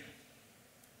leader?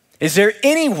 Is there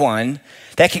anyone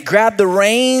that can grab the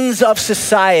reins of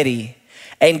society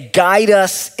and guide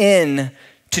us in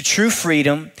to true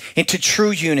freedom, into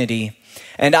true unity?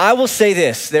 And I will say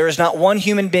this, there is not one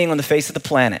human being on the face of the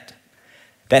planet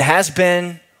that has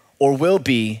been or will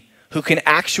be who can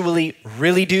actually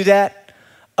really do that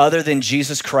other than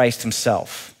Jesus Christ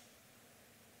himself.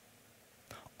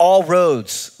 All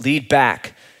roads lead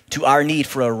back to our need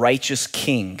for a righteous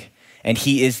king and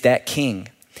he is that king.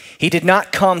 He did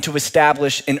not come to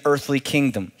establish an earthly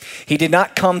kingdom. He did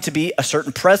not come to be a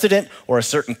certain president or a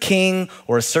certain king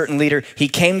or a certain leader. He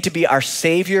came to be our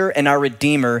Savior and our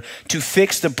Redeemer, to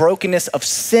fix the brokenness of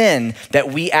sin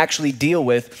that we actually deal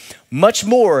with, much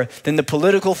more than the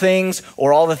political things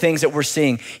or all the things that we're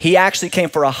seeing. He actually came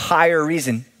for a higher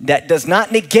reason that does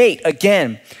not negate,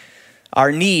 again,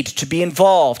 our need to be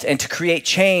involved and to create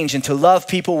change and to love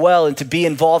people well and to be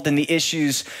involved in the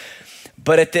issues.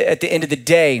 But at the end of the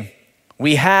day,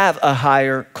 we have a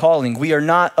higher calling. We are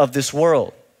not of this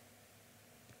world.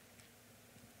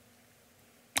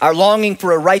 Our longing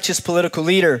for a righteous political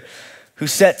leader who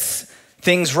sets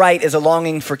things right is a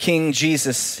longing for King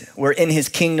Jesus, where in his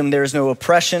kingdom there is no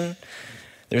oppression,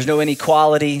 there's no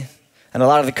inequality, and a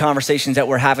lot of the conversations that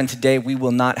we're having today, we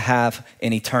will not have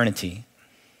in eternity.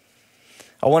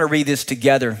 I want to read this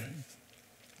together.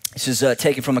 This is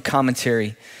taken from a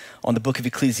commentary on the book of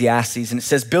Ecclesiastes, and it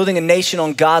says, building a nation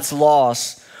on God's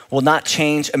laws will not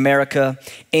change America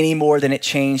any more than it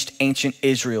changed ancient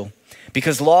Israel,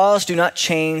 because laws do not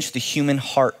change the human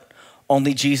heart.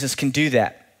 Only Jesus can do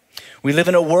that. We live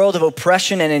in a world of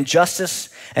oppression and injustice,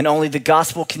 and only the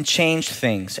gospel can change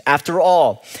things. After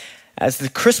all, as the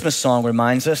Christmas song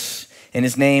reminds us, in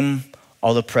his name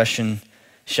all oppression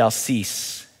shall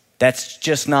cease. That's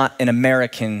just not an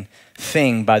American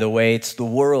thing, by the way. It's the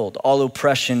world. All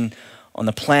oppression on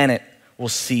the planet will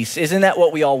cease. Isn't that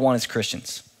what we all want as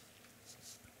Christians?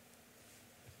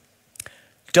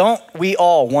 Don't we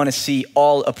all want to see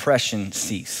all oppression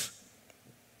cease?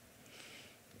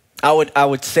 I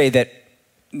would say that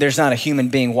there's not a human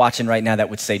being watching right now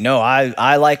that would say, no,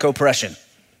 I like oppression.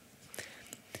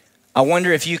 I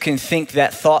wonder if you can think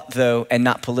that thought, though, and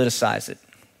not politicize it.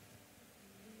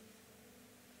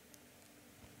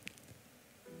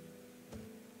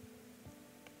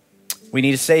 We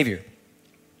need a Savior.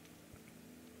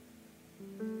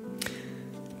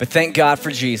 But thank God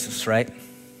for Jesus, right?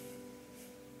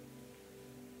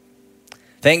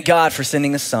 Thank God for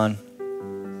sending His Son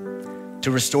to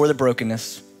restore the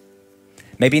brokenness.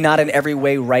 Maybe not in every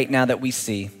way right now that we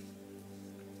see.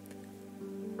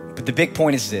 But the big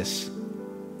point is this: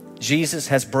 Jesus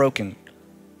has broken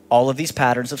all of these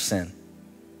patterns of sin,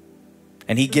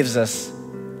 and He gives us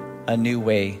a new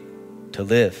way to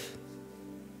live.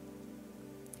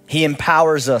 He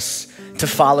empowers us to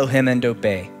follow Him and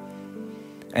obey.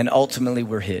 And ultimately,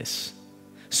 we're His.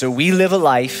 So we live a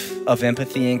life of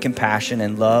empathy and compassion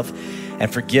and love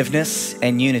and forgiveness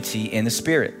and unity in the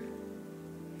Spirit.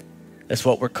 That's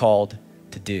what we're called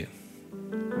to do.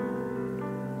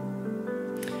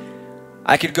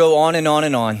 I could go on and on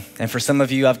and on. And for some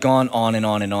of you, I've gone on and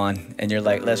on and on. And you're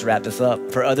like, let's wrap this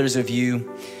up. For others of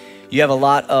you, you have a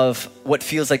lot of what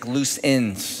feels like loose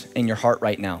ends in your heart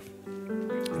right now.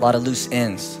 A lot of loose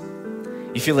ends.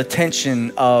 You feel a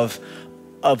tension of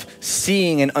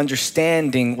seeing and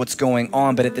understanding what's going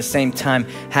on, but at the same time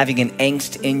having an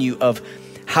angst in you of,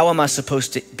 how am I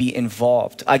supposed to be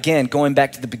involved? Again, going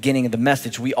back to the beginning of the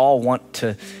message, we all want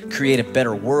to create a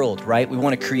better world, right? We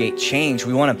want to create change.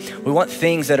 We want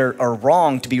things that are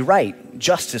wrong to be right.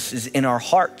 Justice is in our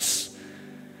hearts.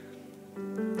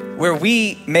 Where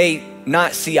we may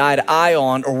not see eye to eye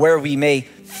on, or where we may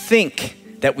think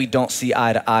that we don't see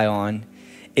eye to eye on,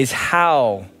 is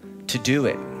how to do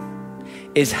it,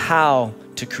 is how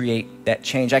to create that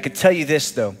change. I could tell you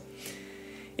this, though.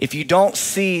 If you don't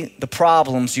see the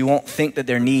problems, you won't think that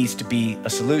there needs to be a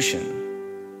solution.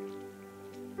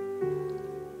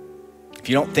 If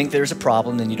you don't think there's a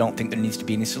problem, then you don't think there needs to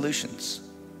be any solutions.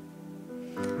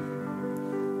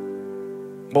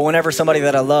 But whenever somebody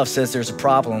that I love says there's a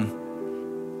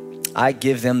problem, I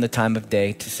give them the time of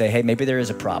day to say, hey, maybe there is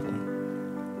a problem.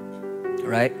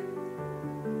 Right?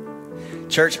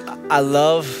 Church, I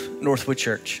love Northwood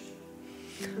Church.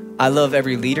 I love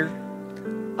every leader.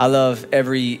 I love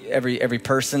every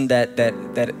person that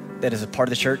is a part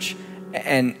of the church.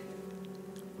 And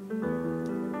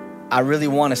I really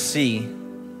want to see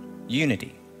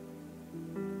unity.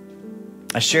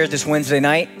 I shared this Wednesday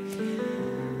night,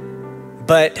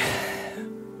 but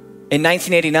in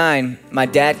 1989, my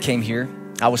dad came here.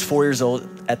 I was 4 years old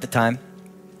at the time.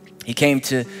 He came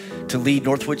to lead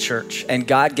Northwood Church, and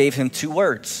God gave him two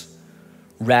words: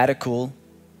 radical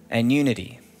and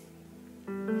unity.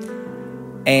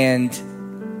 And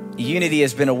unity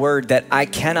has been a word that I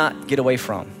cannot get away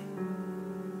from.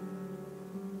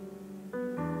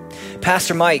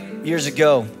 Pastor Mike, years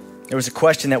ago, there was a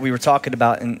question that we were talking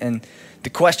about, and the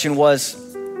question was,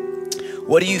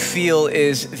 what do you feel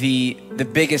is the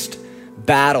biggest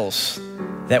battles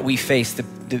that we face, the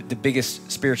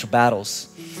biggest spiritual battles?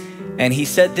 And he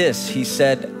said this, he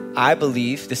said, I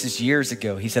believe, this is years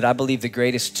ago, he said, I believe the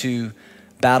greatest two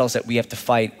battles that we have to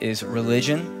fight is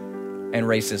religion and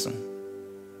racism.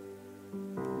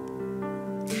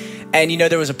 And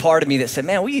there was a part of me that said,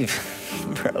 man,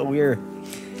 we're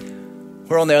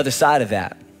on the other side of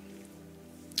that.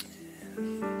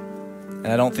 And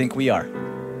I don't think we are.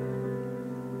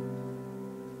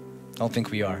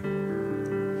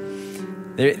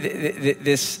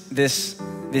 There's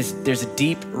a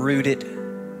deep-rooted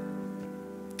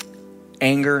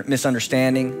anger,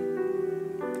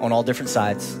 misunderstanding on all different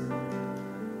sides.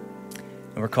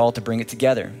 And we're called to bring it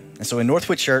together. And so in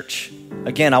Northwood Church,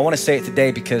 again, I want to say it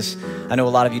today because I know a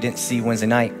lot of you didn't see Wednesday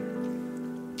night.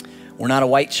 We're not a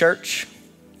white church.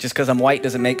 Just because I'm white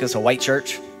doesn't make us a white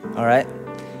church, all right?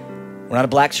 We're not a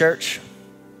black church.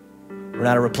 We're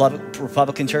not a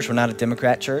Republican church. We're not a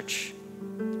Democrat church,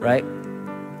 right?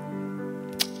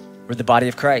 We're the body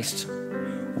of Christ.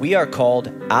 We are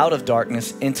called out of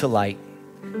darkness into light.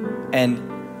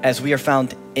 And as we are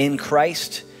found in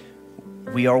Christ,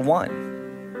 we are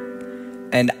one.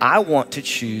 And I want to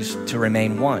choose to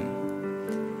remain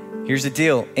one. Here's the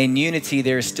deal. In unity,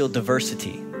 there is still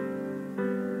diversity.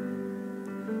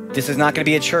 This is not going to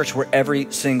be a church where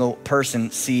every single person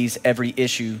sees every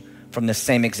issue from the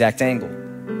same exact angle.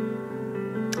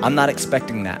 I'm not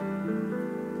expecting that.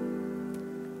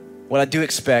 What I do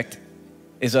expect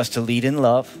is us to lead in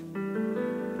love,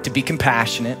 to be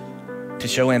compassionate, to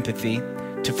show empathy,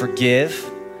 to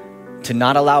forgive, to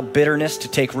not allow bitterness to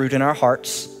take root in our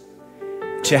hearts,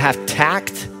 to have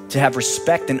tact, to have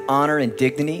respect and honor and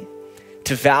dignity,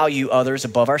 to value others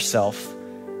above ourselves,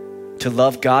 to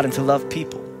love God and to love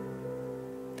people.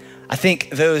 I think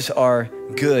those are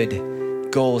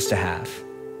good goals to have.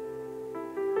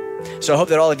 So I hope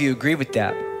that all of you agree with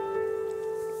that.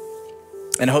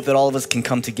 And I hope that all of us can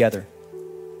come together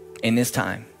in this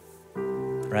time,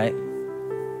 right?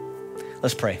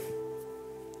 Let's pray.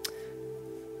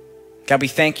 God, we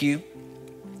thank you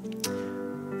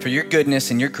for your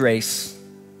goodness and your grace,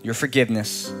 your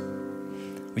forgiveness.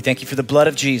 We thank you for the blood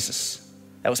of Jesus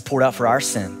that was poured out for our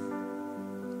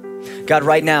sin. God,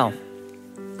 right now,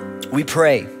 we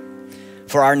pray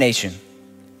for our nation.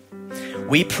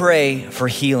 We pray for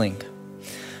healing.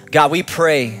 God, we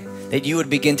pray that you would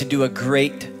begin to do a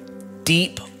great,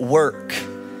 deep work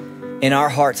in our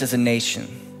hearts as a nation.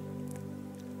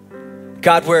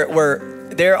 God, where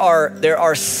there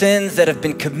are sins that have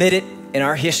been committed in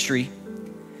our history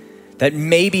that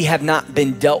maybe have not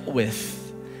been dealt with.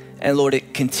 And Lord,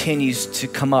 it continues to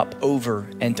come up over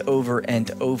and over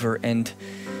and over. And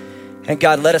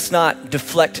God, let us not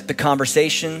deflect the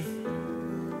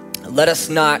conversation. Let us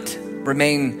not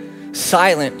remain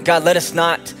silent. God, let us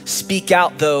not speak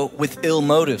out, though, with ill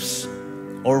motives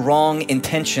or wrong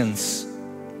intentions.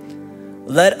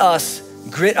 Let us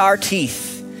grit our teeth.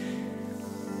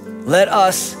 Let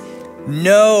us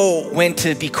know when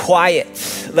to be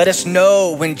quiet. Let us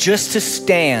know when just to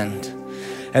stand.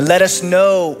 And let us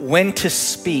know when to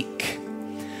speak.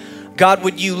 God,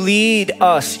 would you lead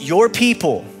us, your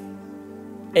people,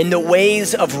 in the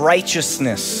ways of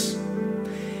righteousness,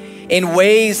 in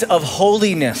ways of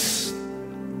holiness,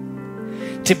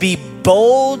 to be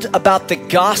bold about the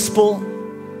gospel,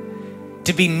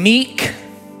 to be meek,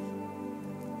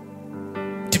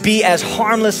 to be as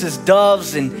harmless as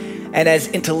doves and as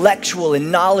intellectual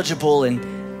and knowledgeable and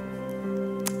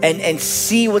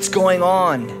see what's going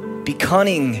on, be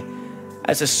cunning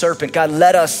as a serpent. God,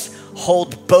 let us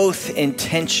hold both in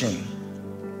tension.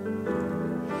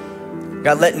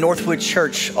 God, let Northwood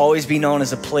Church always be known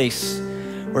as a place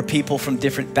where people from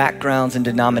different backgrounds and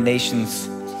denominations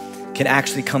can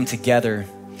actually come together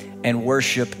and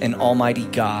worship an almighty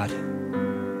God.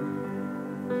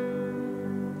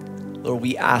 Lord,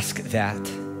 we ask that.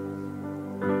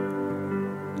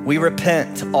 We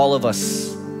repent, all of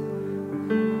us,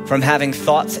 from having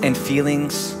thoughts and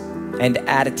feelings and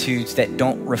attitudes that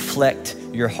don't reflect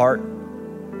your heart.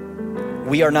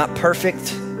 We are not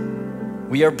perfect.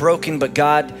 We are broken, but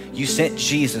God, you sent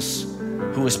Jesus,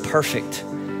 who was perfect,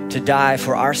 to die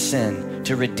for our sin,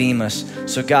 to redeem us.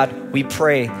 So God, we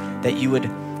pray that you would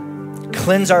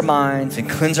cleanse our minds and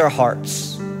cleanse our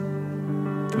hearts.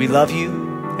 We love you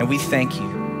and we thank you.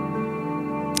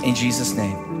 In Jesus'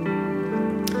 name.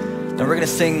 Now we're gonna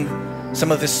sing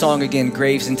some of this song again,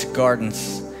 Graves into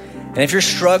Gardens. And if you're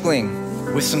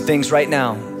struggling with some things right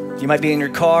now, you might be in your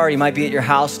car, you might be at your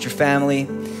house, at your family.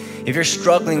 If you're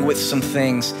struggling with some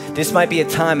things, this might be a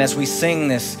time as we sing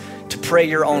this to pray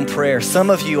your own prayer. Some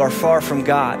of you are far from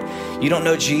God. You don't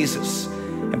know Jesus.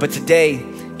 But today,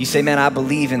 you say, man, I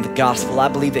believe in the gospel. I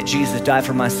believe that Jesus died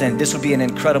for my sin. This would be an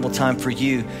incredible time for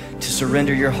you to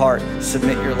surrender your heart,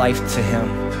 submit your life to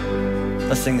him.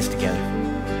 Let's sing this together.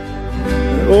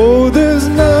 Oh, there's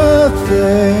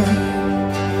nothing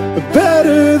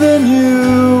better than you.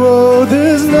 Oh,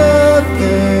 there's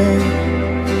nothing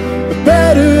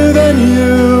better than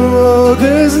you. Oh,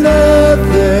 there's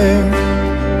nothing.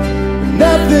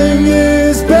 Nothing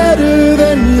is better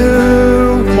than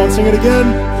you. Come on, sing it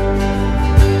again.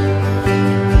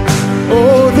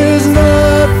 Oh, there's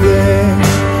nothing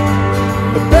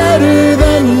better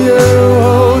than you.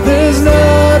 Oh, there's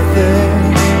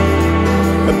nothing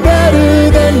better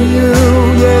than you.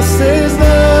 Yes, there's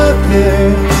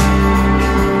nothing.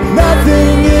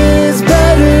 Nothing is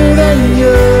better than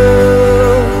you.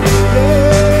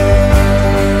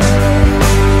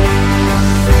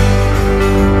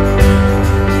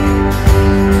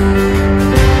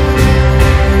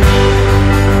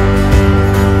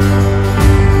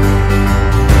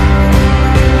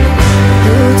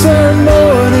 Turn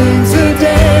mourning to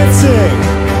dancing.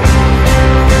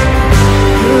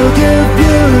 You give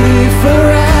beauty for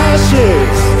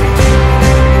ashes.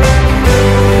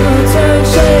 You turn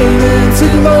shame into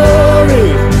glory.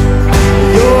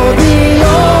 You're the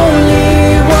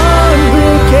only one who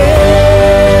can.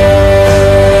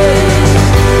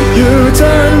 You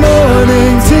turn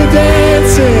mourning to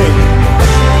dancing.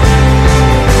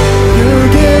 You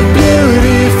give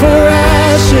beauty for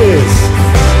ashes.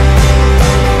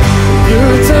 You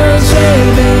turn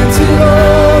shame into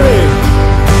glory.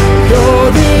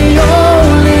 You're the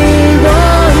only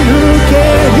one who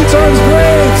can. He turns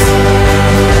graves.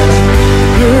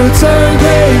 You turn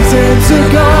graves into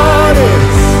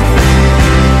gardens.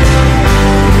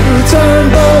 You turn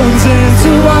bones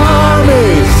into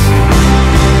armies.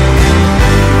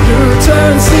 You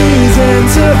turn seas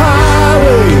into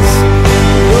highways.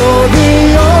 You're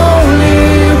the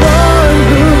only one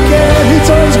who can. He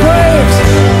turns graves.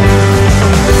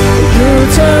 You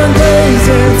turn graves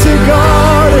into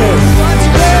gardens.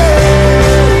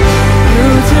 You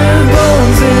turn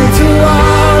bones into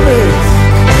armies.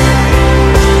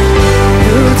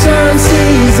 You turn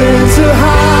seas into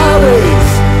highways.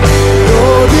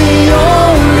 You're the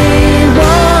only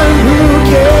one who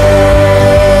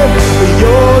can.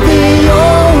 You're the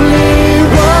only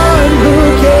one who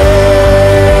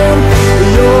can.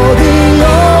 You're the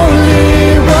only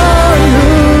one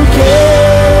who can.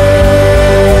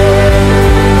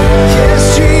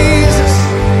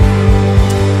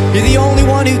 You're the only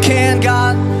one who can,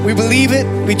 God. We believe it.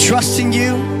 We trust in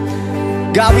you.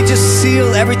 God, we just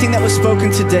seal everything that was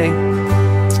spoken today.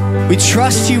 We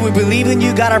trust you. We believe in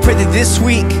you. God, I pray that this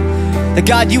week, that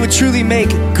God, you would truly make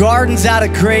gardens out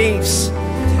of graves.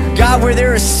 God, where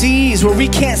there are seas, where we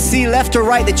can't see left or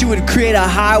right, that you would create a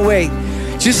highway.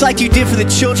 Just like you did for the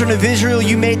children of Israel,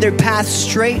 you made their path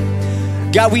straight.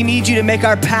 God, we need you to make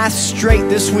our path straight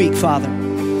this week, Father.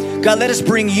 God, let us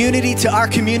bring unity to our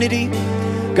community.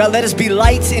 God, let us be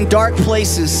lights in dark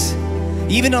places.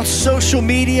 Even on social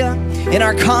media, in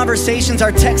our conversations,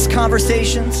 our text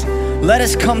conversations, let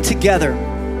us come together.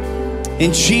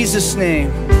 In Jesus'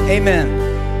 name,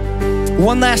 amen.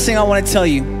 One last thing I want to tell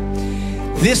you.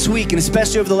 This week, and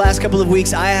especially over the last couple of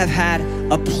weeks, I have had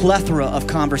a plethora of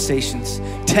conversations.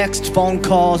 Text, phone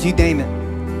calls, you name it.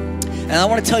 And I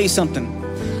want to tell you something.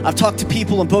 I've talked to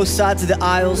people on both sides of the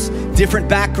aisles, different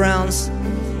backgrounds.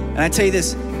 And I tell you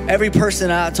this, every person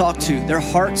I talked to, their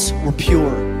hearts were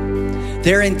pure.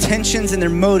 Their intentions and their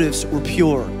motives were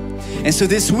pure. And so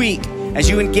this week, as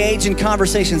you engage in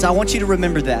conversations, I want you to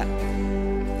remember that.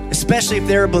 Especially if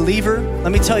they're a believer,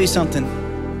 let me tell you something.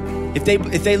 If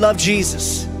they love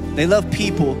Jesus, they love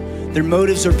people, their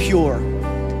motives are pure.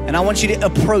 And I want you to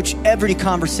approach every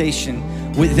conversation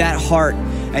with that heart.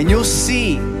 And you'll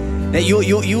see that you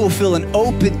will feel an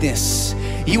openness.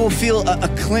 You will feel a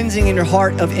cleansing in your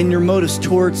heart in your motives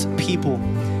towards people.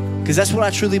 Because that's what I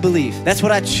truly believe. That's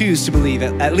what I choose to believe,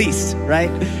 at least,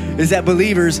 right? Is that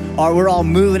believers we're all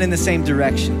moving in the same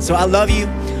direction. So I love you.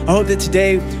 I hope that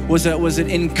today was an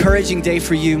encouraging day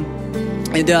for you.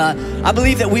 And I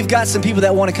believe that we've got some people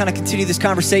that want to kind of continue this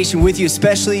conversation with you,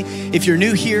 especially if you're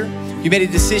new here. You made a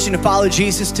decision to follow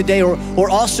Jesus today, or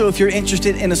also if you're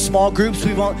interested in a small groups.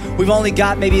 We've only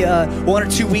got maybe 1 or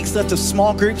 2 weeks left of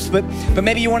small groups, but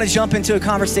maybe you want to jump into a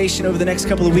conversation over the next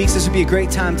couple of weeks. This would be a great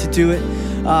time to do it.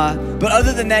 But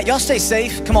other than that, y'all stay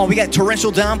safe. Come on, we got torrential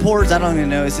downpours. I don't even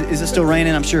know. Is it still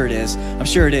raining? I'm sure it is. I'm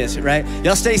sure it is, right?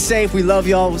 Y'all stay safe. We love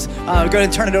y'all. Go ahead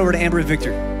and turn it over to Amber and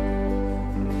Victor.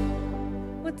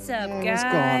 What's up, guys? What's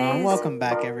going on? Welcome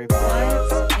back, everybody.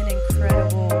 What an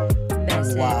incredible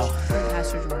message Wow. from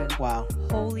Pastor Jordan. Wow.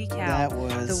 Holy cow. cow. That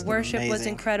was the worship was amazing.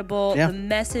 incredible. Yeah. The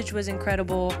message was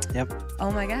incredible. Yep.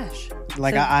 Oh my gosh.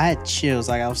 Like So- I had chills.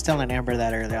 Like I was telling Amber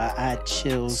that earlier. I had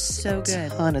chills So a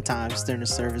good. ton of times during the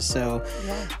service. So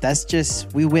Yeah. that's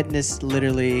just, we witnessed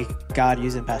literally God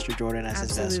using Pastor Jordan as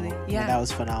his vessel. Absolutely. Yeah. And that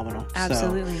was phenomenal.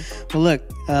 Absolutely. So, well, look,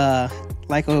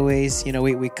 like always,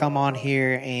 we come on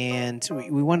here and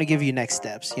we want to give you next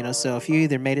steps, so if you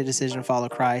either made a decision to follow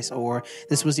Christ or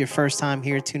this was your first time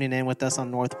here tuning in with us on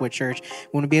Northwood Church, we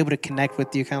want to be able to connect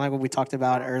with you, kind of like what we talked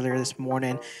about earlier this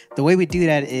morning. The way we do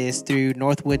that is through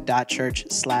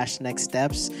northwood.church/next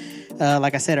steps.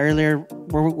 Like I said earlier,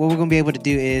 what we're going to be able to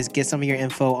do is get some of your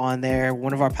info on there.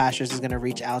 One of our pastors is going to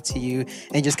reach out to you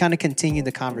and just kind of continue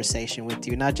the conversation with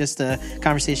you. Not just the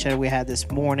conversation that we had this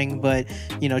morning, but,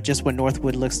 just what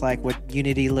Northwood looks like, what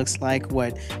unity looks like,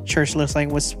 what church looks like,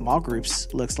 what small groups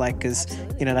looks like, because,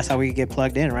 that's how we get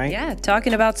plugged in, right? Yeah,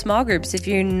 talking about small groups. If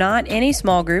you're not in a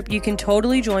small group, you can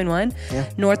totally join one. Yeah.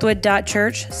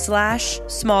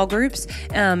 Northwood.church/small groups.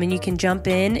 And you can jump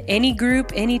in any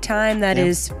group, anytime that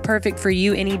is perfect for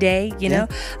you any day, know.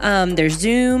 There's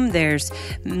Zoom, there's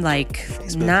like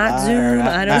Facebook not Live, Zoom, or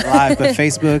I not don't live, but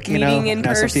Facebook, meeting in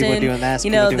person. Some people doing that,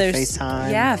 some people doing there's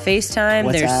FaceTime. Yeah, FaceTime.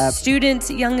 WhatsApp. There's students,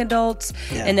 young adults,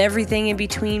 Yeah. and everything in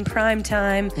between, prime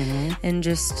time and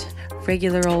just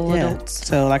regular old adults.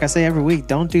 So like I say every week,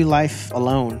 don't do life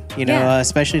alone, Yeah.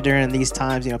 especially during these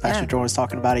times, Pastor Yeah. Jordan's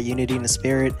talking about it, unity in the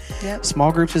spirit. Yep.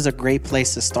 Small groups is a great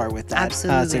place to start with that.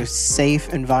 Absolutely. It's a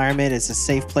safe environment. It's a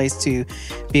safe place to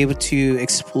be able to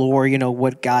explore,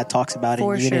 what God talks about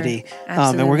For in sure. unity. And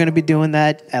Absolutely. we're going to be doing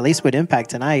that at least with Impact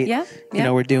tonight. Yeah.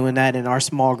 We're doing that in our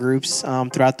small groups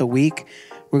throughout the week.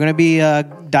 We're going to be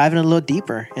diving a little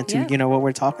deeper into, Yeah. what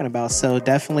we're talking about. So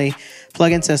definitely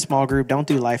plug into a small group. Don't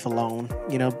do life alone.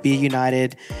 Be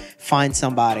united. Find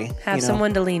somebody. Have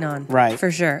someone to lean on. Right.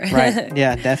 For sure. Right.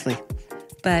 Yeah, definitely.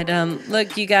 But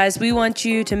look, you guys, we want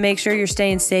you to make sure you're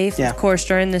staying safe, Yeah. of course,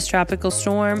 during this tropical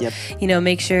storm. Yep.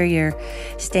 Make sure you're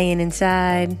staying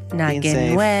inside, not Being getting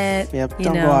safe. wet. Yep.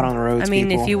 Don't go out on the roads, I mean,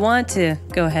 people. if you want to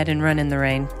go ahead and run in the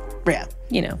rain, Yeah.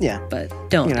 Yeah. but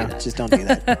don't do that. Just don't do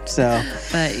that. So,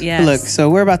 But yeah, look, so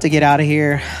we're about to get out of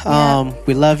here.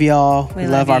 We love y'all. We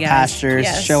love you our guys. pastors.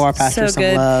 Yes. Show our pastors So some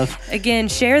good. love. Again,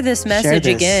 share this message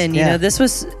this. again. Yeah. This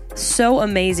was so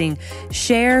amazing.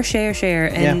 Share,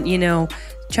 and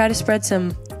try to spread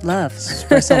some love.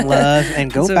 Spread some love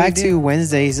and go That's what we back do. to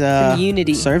Wednesday's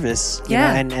Community. service. you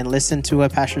Yeah. know, and listen to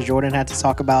what Pastor Jordan had to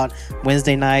talk about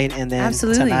Wednesday night and then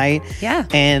Absolutely. tonight. Yeah.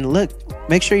 And look,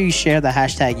 make sure you share the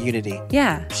hashtag unity.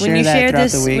 Yeah, Share when you that share throughout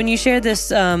this, the week. when you share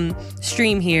this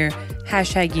stream here,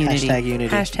 hashtag unity. Hashtag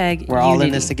unity. Hashtag We're all in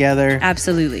unity. this together.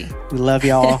 Absolutely. We love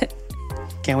y'all.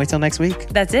 Can't wait till next week.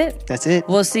 That's it. That's it.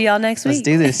 We'll see y'all next Let's week.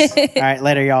 do this. All right,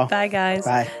 later, y'all. Bye, guys.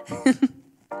 Bye.